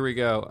 Okay, so here we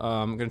go.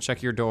 I'm gonna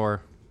check your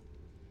door.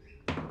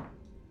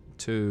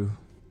 2.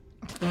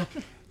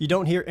 You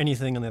don't hear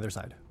anything on the other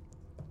side.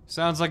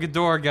 Sounds like a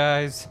door,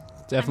 guys.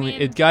 Definitely,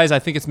 mean- guys. I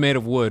think it's made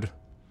of wood.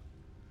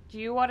 Do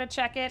you want to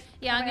check it?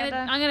 Yeah, Amanda?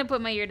 I'm gonna put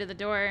my ear to the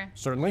door.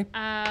 Certainly.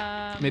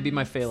 Maybe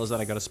my fail is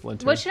that I got a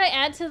splinter. What should I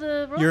add to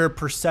the roll? Your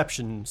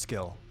perception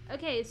skill.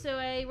 Okay, so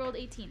I rolled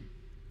 18.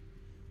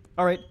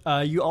 All right.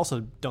 You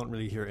also don't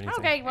really hear anything.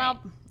 Okay, well,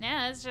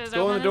 Yeah, let's just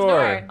Go in open the this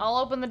door. I'll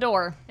open the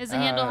door. Is the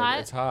handle hot?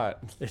 It's hot.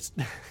 It's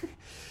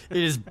it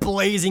is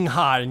blazing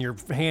hot, and your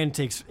hand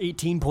takes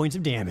 18 points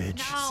of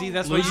damage. No. See,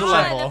 that's Lose why the you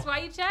level. That's why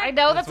you check. I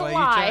know that's, why a you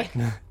lie.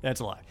 check. That's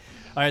a lie.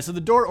 All right, so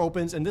the door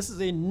opens, and this is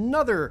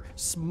another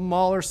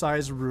smaller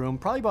sized room,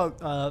 probably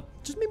about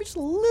just a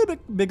little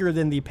bit bigger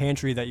than the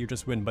pantry that you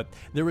just went. But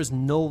there is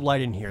no light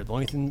in here. The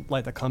only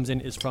light that comes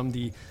in is from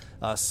the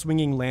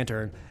swinging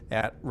lantern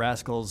at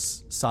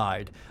Rascal's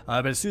side.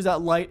 But as soon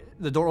as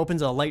the door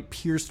opens, a light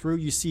peers through.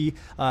 You see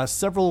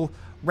several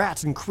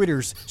rats and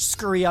critters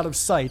scurry out of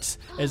sight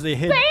as they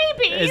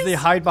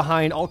hide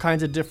behind all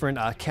kinds of different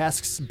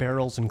casks,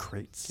 barrels, and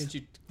crates.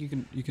 Can't you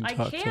can I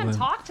talk to can them.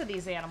 talk to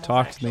these animals.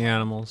 Talk to actually. the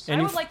animals.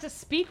 I would like to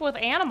speak with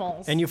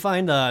animals. And you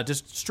find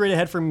just straight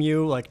ahead from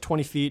you, like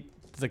 20 feet,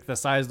 like the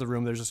size of the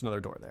room, there's just another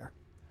door there.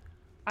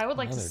 I would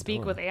like to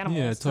speak with animals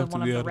Yeah, to talk to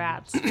one of the the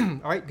rats. All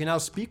right, you can now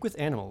speak with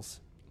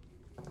animals.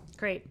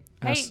 Great.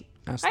 Ask- Hey,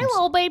 ask hey, them-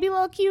 little baby,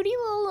 little cutie,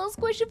 little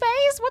squishy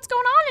face. What's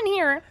going on in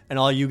here? And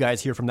all you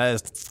guys hear from that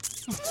is,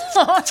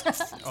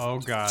 Oh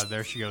god,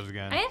 there she goes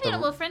again. I have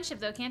animal friendship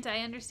though, can't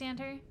I understand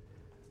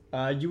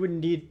her? you would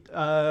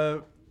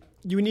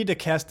need to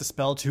cast the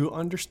spell to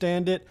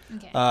understand it,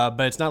 Okay.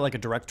 but it's not like a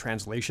direct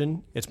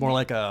translation. It's more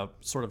like a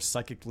sort of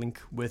psychic link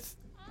with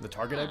the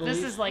target, I believe.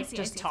 This is like see, I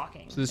just see.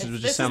 talking. So this would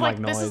just This sound is like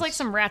This is noise. like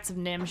some Rats of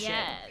Nim shit.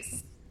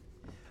 Yes.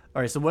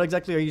 All right, so what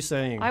exactly are you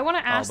saying? I want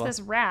to ask Alba? this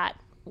rat,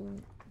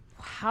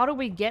 how do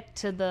we get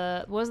to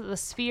the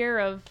sphere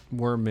of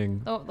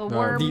Worming. the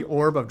worm, The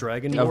orb of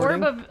dragon the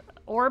warding?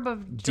 orb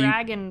of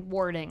dragon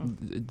warding?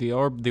 The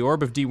orb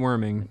of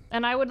deworming.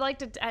 And I would like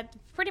to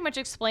pretty much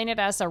explain it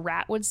as a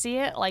rat would see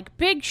it, like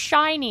big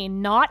shiny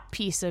not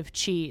piece of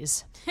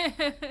cheese.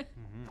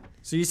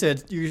 So you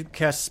said you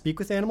cast speak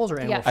with animals or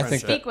animal Yeah, friendship?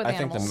 speak with I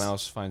think the animals.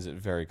 mouse finds it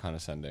very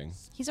condescending.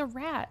 He's a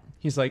rat.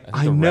 He's like, I think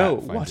I the know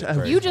rat finds what it a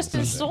very You just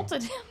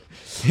condescending.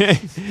 insulted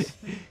him.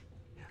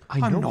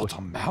 I'm not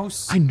a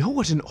mouse. I know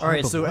what an orb All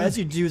right, of so light as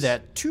you do is.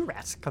 that, 2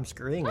 rats come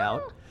scurrying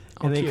out,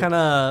 and they cute. kind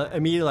of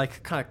immediately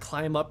kind of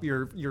climb up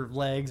your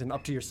legs and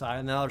up to your side,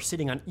 and now they're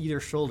sitting on either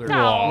shoulder.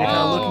 Aw. And they're kind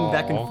of looking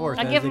back and forth.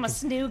 I as give they him a con-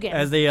 snoogan.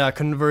 as they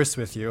converse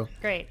with you.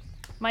 Great.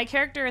 My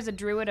character is a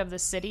druid of the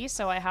city,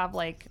 so I have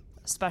like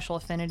special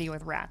affinity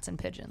with rats and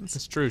pigeons.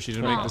 It's true. She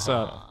didn't make this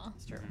up.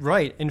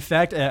 Right. In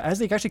fact, as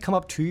they actually come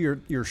up to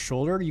your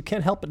shoulder, you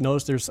can't help but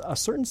notice there's a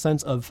certain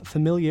sense of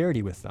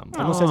familiarity with them,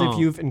 almost as if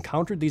you've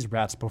encountered these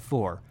rats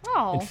before.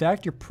 Oh. In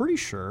fact, you're pretty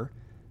sure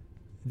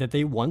that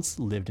they once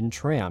lived in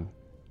Tram,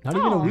 not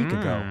even a week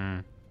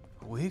ago.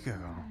 A week ago.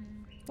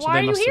 Why they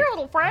are you must here, have-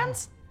 little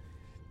friends?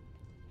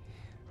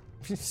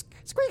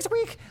 Squeak,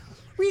 squeak.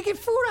 We get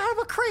food out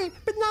of a crate,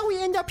 but now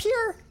we end up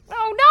here.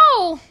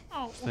 Oh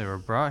no! They were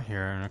brought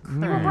here in a crate.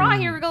 We're brought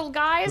here, little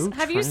guys. Ooh,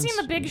 Have you seen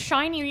the big trans-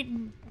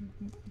 shiny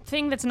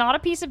thing that's not a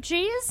piece of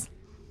cheese?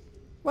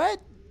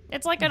 What?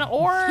 It's like an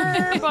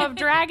orb of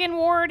dragon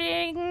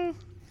warding.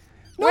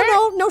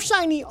 No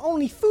shiny,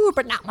 only food,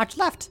 but not much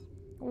left.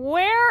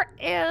 Where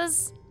are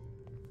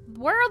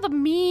the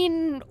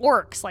mean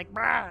orcs? Like,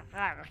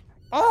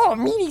 Oh,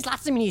 meanies,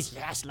 lots of meanies.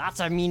 Yes, lots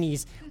of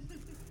meanies.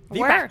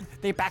 Where?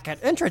 They back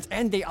at entrance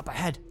and they up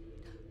ahead.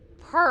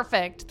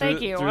 perfect. Thank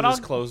you. Through And this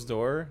I'll- closed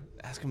door?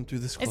 Ask him through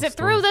this is closed it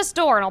through this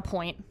door? And I'll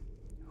point.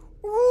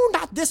 Ooh,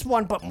 not this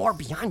one, but more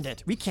beyond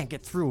it. We can't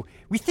get through.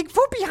 We think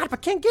food beyond,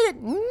 but can't get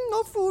it.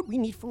 No food. We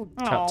need food.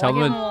 Oh, Tell I give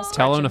him a him, little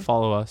tell him to stretching.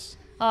 follow us.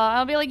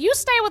 I'll be like, you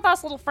stay with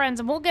us, little friends,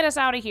 and we'll get us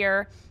out of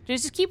here.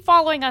 Just keep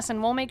following us,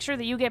 and we'll make sure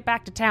that you get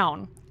back to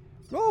town.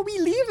 Oh, we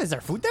leave. Is there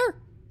food there?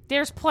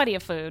 There's plenty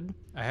of food,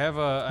 I have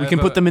a. We can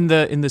put them in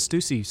the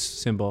Stussy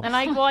symbol. and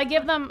I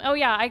give them. Oh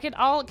yeah, can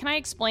I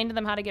explain to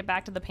them how to get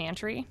back to the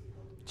pantry?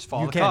 Just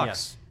follow the can, cocks.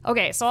 yes.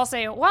 Okay, so I'll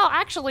say, well,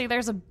 actually,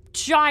 there's a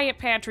giant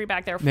pantry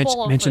back there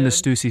full of Mention the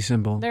food. Stussy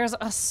symbol. There's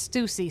a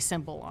Stussy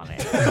symbol on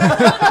it.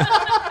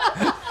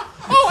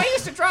 Oh, I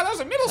used to draw those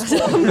in middle school.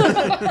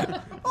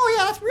 Oh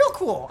yeah, that's real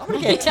cool. I'm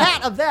gonna get a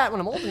tat of that when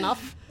I'm old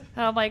enough.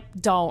 And I'm like,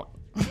 don't.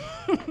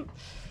 All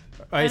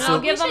right, And so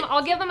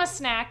I'll give them a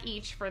snack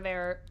each for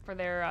their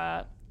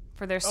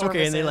services.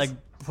 okay, and they like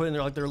put in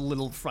their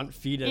little front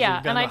feet. As Yeah,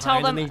 they've got and I behind,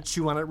 tell them- and they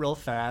chew on it real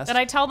fast. And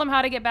I tell them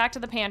how to get back to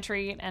the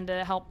pantry and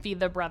to help feed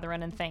the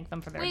brethren and thank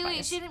them for their Wait,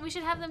 advice. we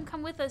should have them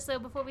come with us though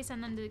before we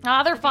send them to.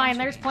 Nah, they're the fine.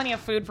 pantry. There's plenty of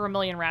food for a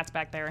million rats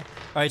back there. All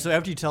right, so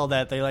after you tell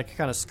that, they like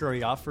kind of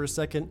scurry off for a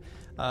second,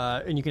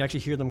 and you can actually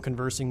hear them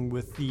conversing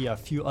with the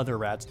few other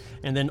rats,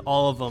 and then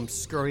all of them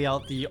scurry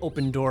out the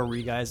open door where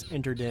you guys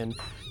entered in,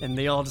 and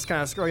they all just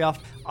kind of scurry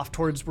off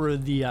towards where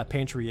the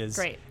pantry is.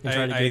 Great. And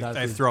try to get out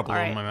I food. throw up a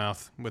little All in right. my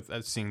mouth with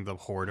seeing the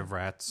horde of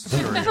rats.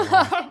 scurrying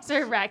along. Is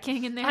there a rat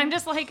king in there? I'm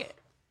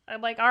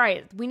like, all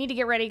right, we need to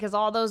get ready because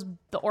all the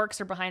orcs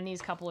are behind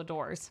these couple of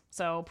doors.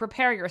 So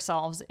prepare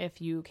yourselves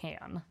if you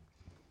can.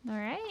 All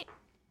right.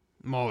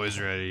 I'm always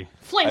ready.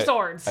 Flame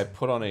swords. I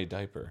put on a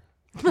diaper.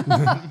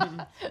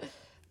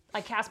 I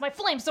cast my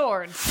flame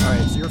sword. All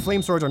right, so your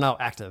flame swords are now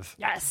active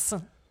Yes,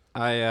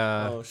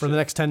 I for the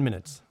next 10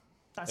 minutes.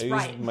 that's I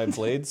right. used my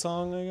blade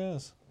song, I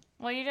guess.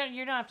 Well, you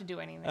don't have to do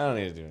anything. I don't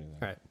need to do anything.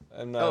 All right.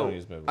 I'm not gonna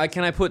use my blade.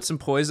 can I put some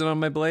poison on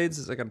my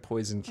blades? I got a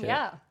poison kit.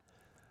 Yeah.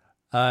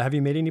 Have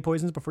you made any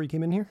poisons before you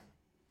came in here?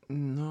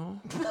 No.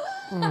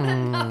 Can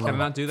I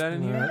not do that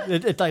in here?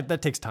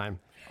 That takes time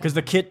because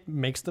the kit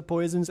makes the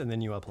poisons and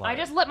then you apply. I it.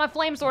 just lit my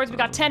flame swords. We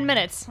got 10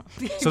 minutes.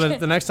 So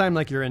the next time,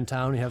 like you're in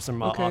town, you have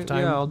some off time.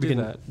 Yeah, I'll we do can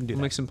that. Do I'll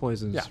that. make some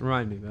poisons. Yeah.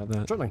 Remind me about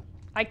that. Certainly.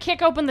 I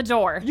kick open the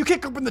door. You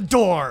kick open the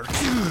door,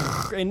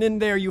 and in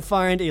there you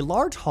find a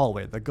large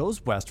hallway that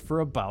goes west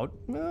for about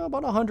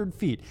 100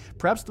 feet.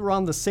 Perhaps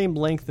around the same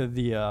length of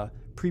the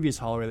previous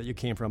hallway that you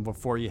came from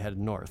before you headed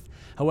north.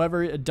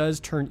 However, it does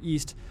turn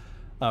east.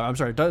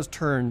 It does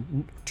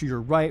turn to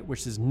your right,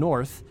 which is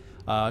north,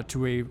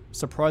 to a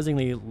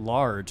surprisingly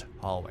large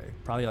hallway,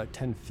 probably like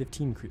 10,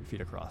 15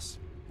 feet across.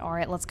 All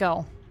right, let's go.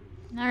 All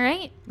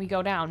right. We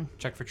go down.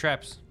 Check for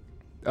traps.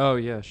 Oh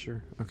yeah,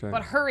 sure. Okay.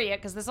 But hurry it,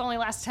 because this only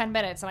lasts 10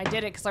 minutes, and I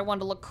did it because I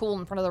wanted to look cool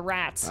in front of the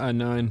rats.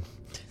 9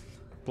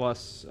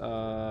 plus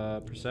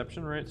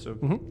perception, right? So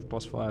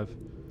plus 5. All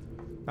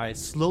right,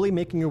 slowly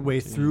making your way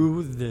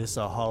through this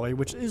hallway,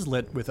 which is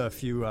lit with a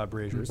few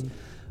braziers.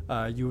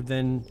 Are you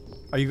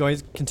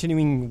guys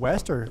continuing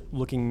west or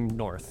looking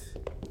north?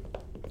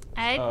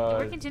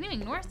 We're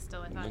continuing north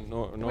still, I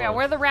thought. Yeah,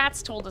 where the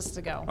rats told us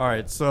to go. All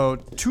right, so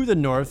to the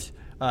north,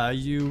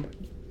 you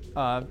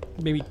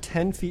maybe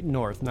 10 feet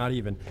north, not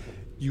even,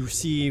 you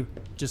see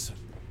just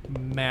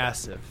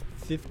massive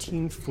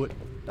 15-foot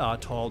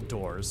tall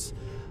doors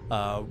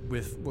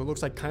with what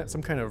looks like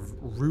some kind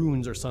of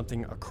runes or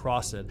something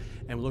across it,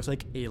 and what looks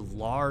like a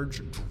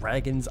large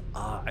dragon's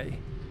eye.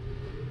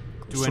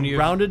 Do any of-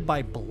 Surrounded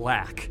by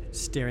black,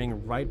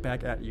 staring right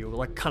back at you,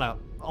 like kind of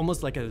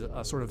almost like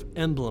a sort of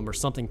emblem or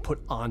something put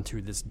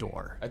onto this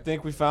door. I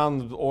think we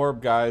found the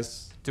orb,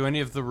 guys. Do any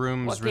of the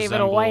rooms What gave it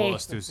resemble away?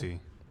 Astuci?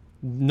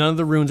 None of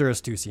the runes are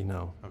Astuci,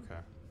 no.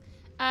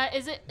 Okay.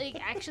 Is it like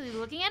actually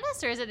looking at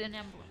us, or is it an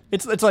emblem?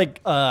 It's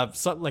like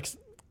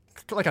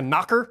like a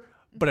knocker,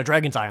 but a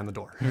dragon's eye on the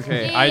door.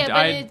 Okay,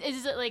 But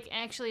is it like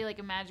actually like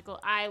a magical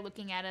eye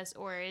looking at us,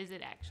 or is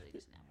it actually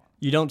just an emblem?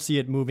 You don't see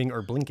it moving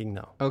or blinking,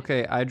 no.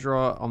 Okay, I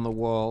draw on the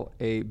wall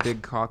a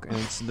big cock, and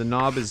the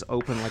knob is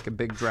open like a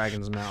big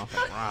dragon's mouth,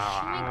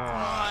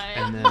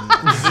 and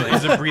then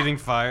Is it breathing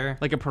fire?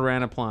 like a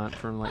piranha plant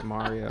from like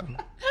Mario,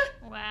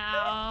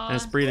 Wow. and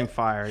it's breathing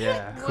fire.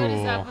 Yeah, What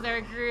is up with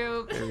our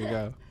group? there we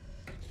go.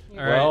 All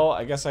right. Well,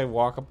 I guess I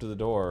walk up to the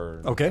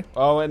door. Okay.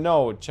 Oh, and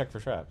no, check for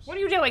traps. What are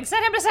you doing?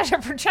 Send him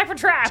to check for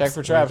traps. Check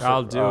for traps.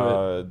 I'll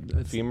do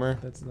it. Femur.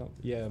 That's not.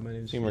 Yeah, my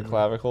name's Femur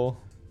clavicle.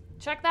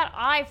 Check that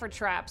eye for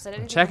traps. And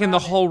anything Checking the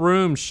around it. whole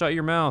room. Shut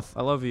your mouth.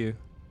 I love you.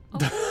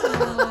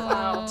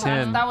 Wow,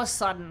 10. That was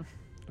sudden.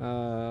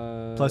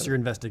 Plus your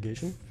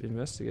investigation.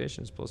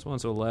 Investigations +1,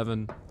 so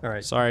 11. All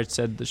right. Sorry, I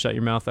said to shut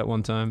your mouth that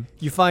one time.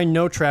 You find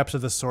no traps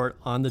of the sort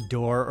on the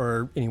door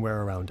or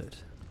anywhere around it.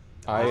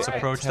 I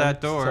approach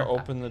attempt that door. to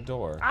open the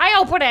door. I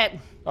open it.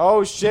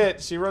 Oh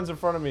shit! She runs in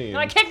front of me. And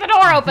I kick the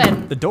door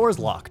open. The door is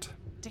locked.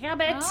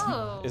 Damn it.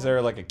 Oh. Is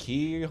there like a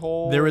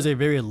keyhole? There is a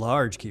very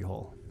large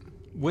keyhole.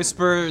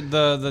 Whisper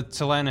the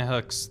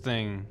Telanahux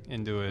thing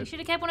into You it. should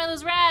have kept one of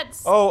those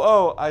rats.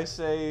 Oh! I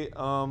say,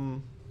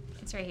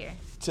 It's right here.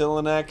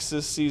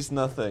 Tilenaxis sees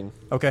nothing.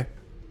 Okay.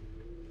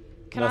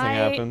 Nothing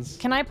happens.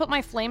 Can I put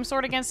my flame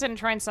sword against it and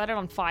try and set it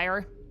on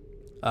fire?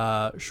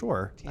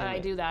 Sure. I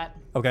do that.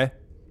 Okay.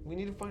 We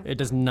need to find. It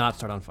does not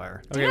start on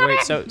fire. Okay,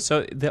 wait.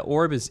 So the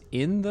orb is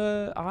in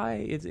the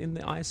eye? It's in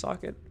the eye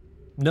socket?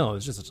 No,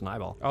 it's just an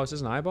eyeball. Oh, it's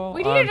just an eyeball?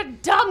 We needed a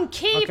dumb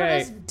key for okay.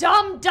 this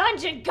dumb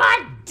dungeon. God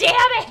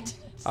damn it!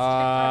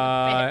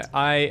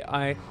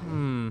 I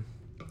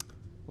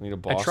We need a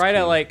boss. try to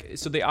key. like,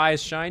 so the eye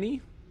is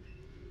shiny.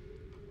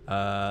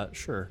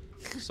 Sure.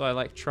 So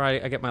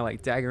I get my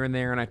like dagger in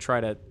there and I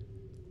try to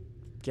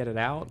get it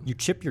out. You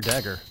chip your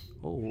dagger.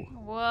 Oh,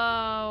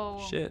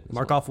 Whoa. shit.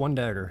 Mark off one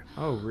dagger.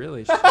 Oh,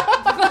 really?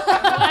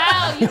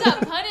 Wow, you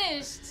got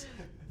punished.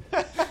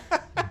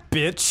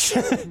 Bitch.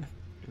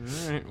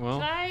 All right, well,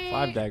 Can I-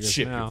 5 daggers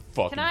Chip now. your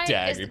fucking Can I?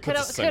 dagger. Put the Could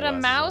a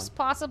sunglasses mouse on.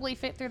 possibly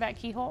fit through that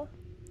keyhole?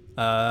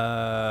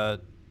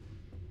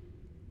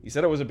 You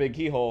said it was a big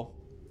keyhole.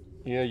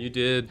 Yeah, you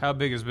did. How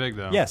big is big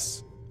though?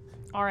 Yes.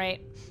 All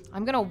right.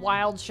 I'm gonna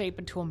wild shape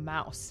into a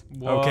mouse.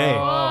 Okay.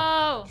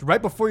 Whoa.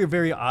 Right before your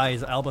very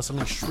eyes, Alba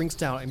suddenly shrinks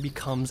down and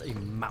becomes a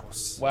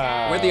mouse.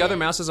 Wow. Where the other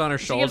mouse is on her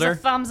She gives a shoulder?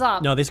 thumbs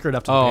up No, they scurried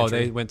up to the Oh,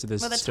 pantry. they went to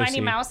this. with a tiny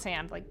Stussy. mouse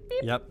hand. Like,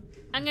 beep. Yep.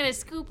 I'm gonna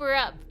scoop her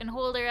up and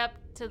hold her up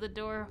to the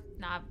door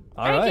knob.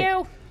 All Thank right. you.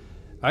 All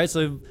right,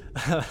 so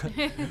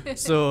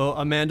so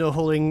Amanda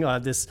holding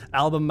this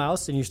Alba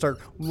mouse, and you start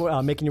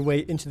making your way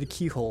into the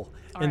keyhole,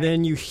 and right.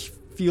 then you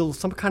feel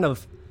some kind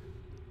of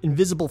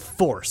invisible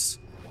force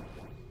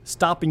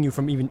stopping you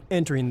from even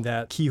entering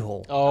that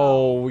keyhole.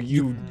 Oh,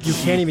 you You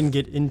can't even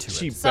get into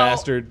cheap it. So,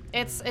 bastard.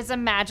 It's a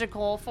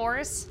magical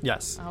force.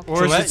 Yes. Okay.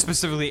 Or is that- it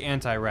specifically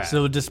anti-rat? So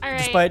All right.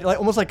 despite like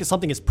almost like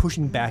something is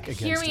pushing back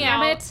against Hear me you.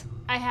 Damn out. it.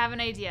 I have an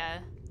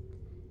idea.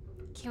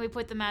 Can we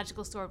put the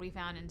magical sword we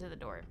found into the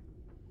door?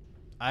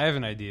 I have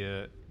an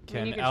idea. you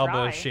Can can Alba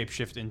try.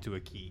 shapeshift into a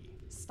key?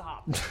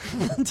 Stop.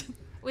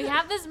 We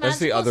have this magical That's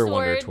the other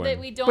Wonder sword Twin. that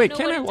we don't Wait, know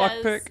can what I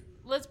it does. lockpick?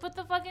 Let's put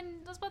the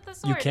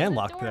sword. You can in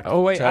the lockpick. door.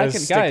 Oh wait, Try I to can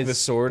stick guys. the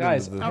sword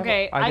guys, into the-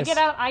 Okay, I get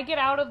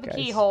out of the Guys.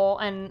 keyhole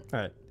and All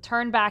right.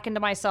 turn back into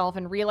myself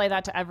and relay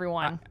that to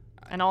everyone.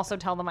 And also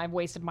tell them I've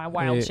wasted my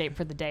wild Hey. shape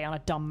for the day on a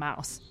dumb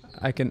mouse.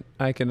 I can.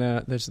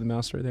 There's the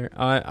mouse right there.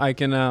 I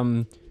can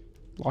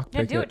lockpick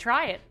Yeah, do it. it.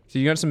 Try it. So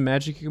you got some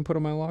magic you can put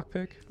on my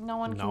lockpick? No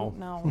one No. can.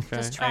 No.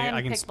 Just try and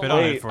I can pick spit the on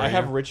lock. it Wait, for I you.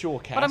 have ritual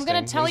casting. But I'm gonna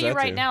What tell does you that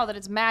right do? now that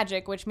it's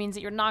magic, which means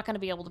that you're not gonna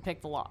be able to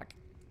pick the lock.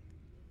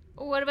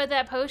 What about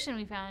that potion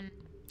we found?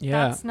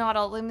 Yeah. That's not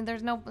all. I mean,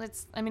 there's no.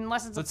 It's. I mean,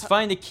 unless it's. Let's a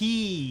find a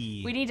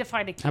key. We need to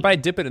find a key. How about I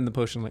dip it in the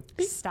potion? Like,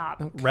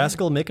 Stop.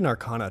 Rascal, make an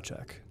Arcana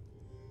check.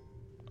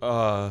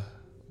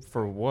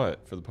 For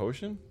what? For the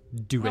potion?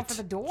 Do No, it. for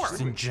the door.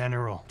 Just in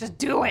general. Just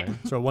do it.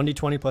 So a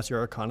 1d20 plus your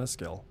Arcana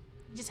skill.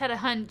 Just had a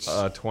hunch.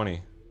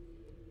 20.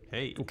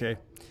 Hey. Okay.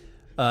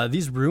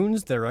 These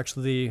runes, they're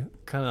actually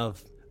kind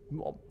of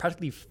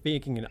practically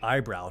faking an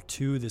eyebrow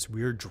to this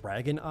weird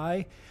dragon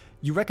eye.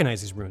 You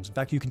recognize these runes. In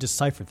fact, you can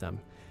decipher them.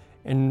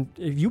 And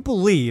if you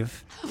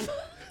believe,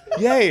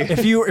 Yay!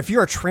 if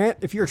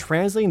you're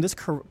translating this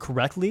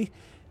correctly,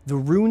 the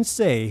runes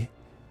say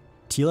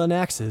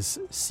Telanaxis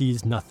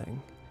sees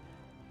nothing.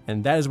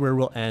 And that is where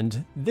we'll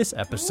end this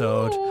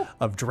episode Ooh.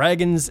 of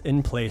Dragons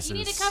in Places. You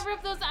need to cover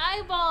up those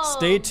eyeballs.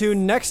 Stay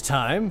tuned next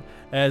time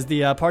as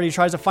the party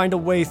tries to find a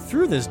way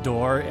through this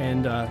door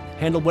and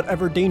handle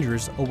whatever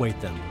dangers await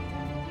them.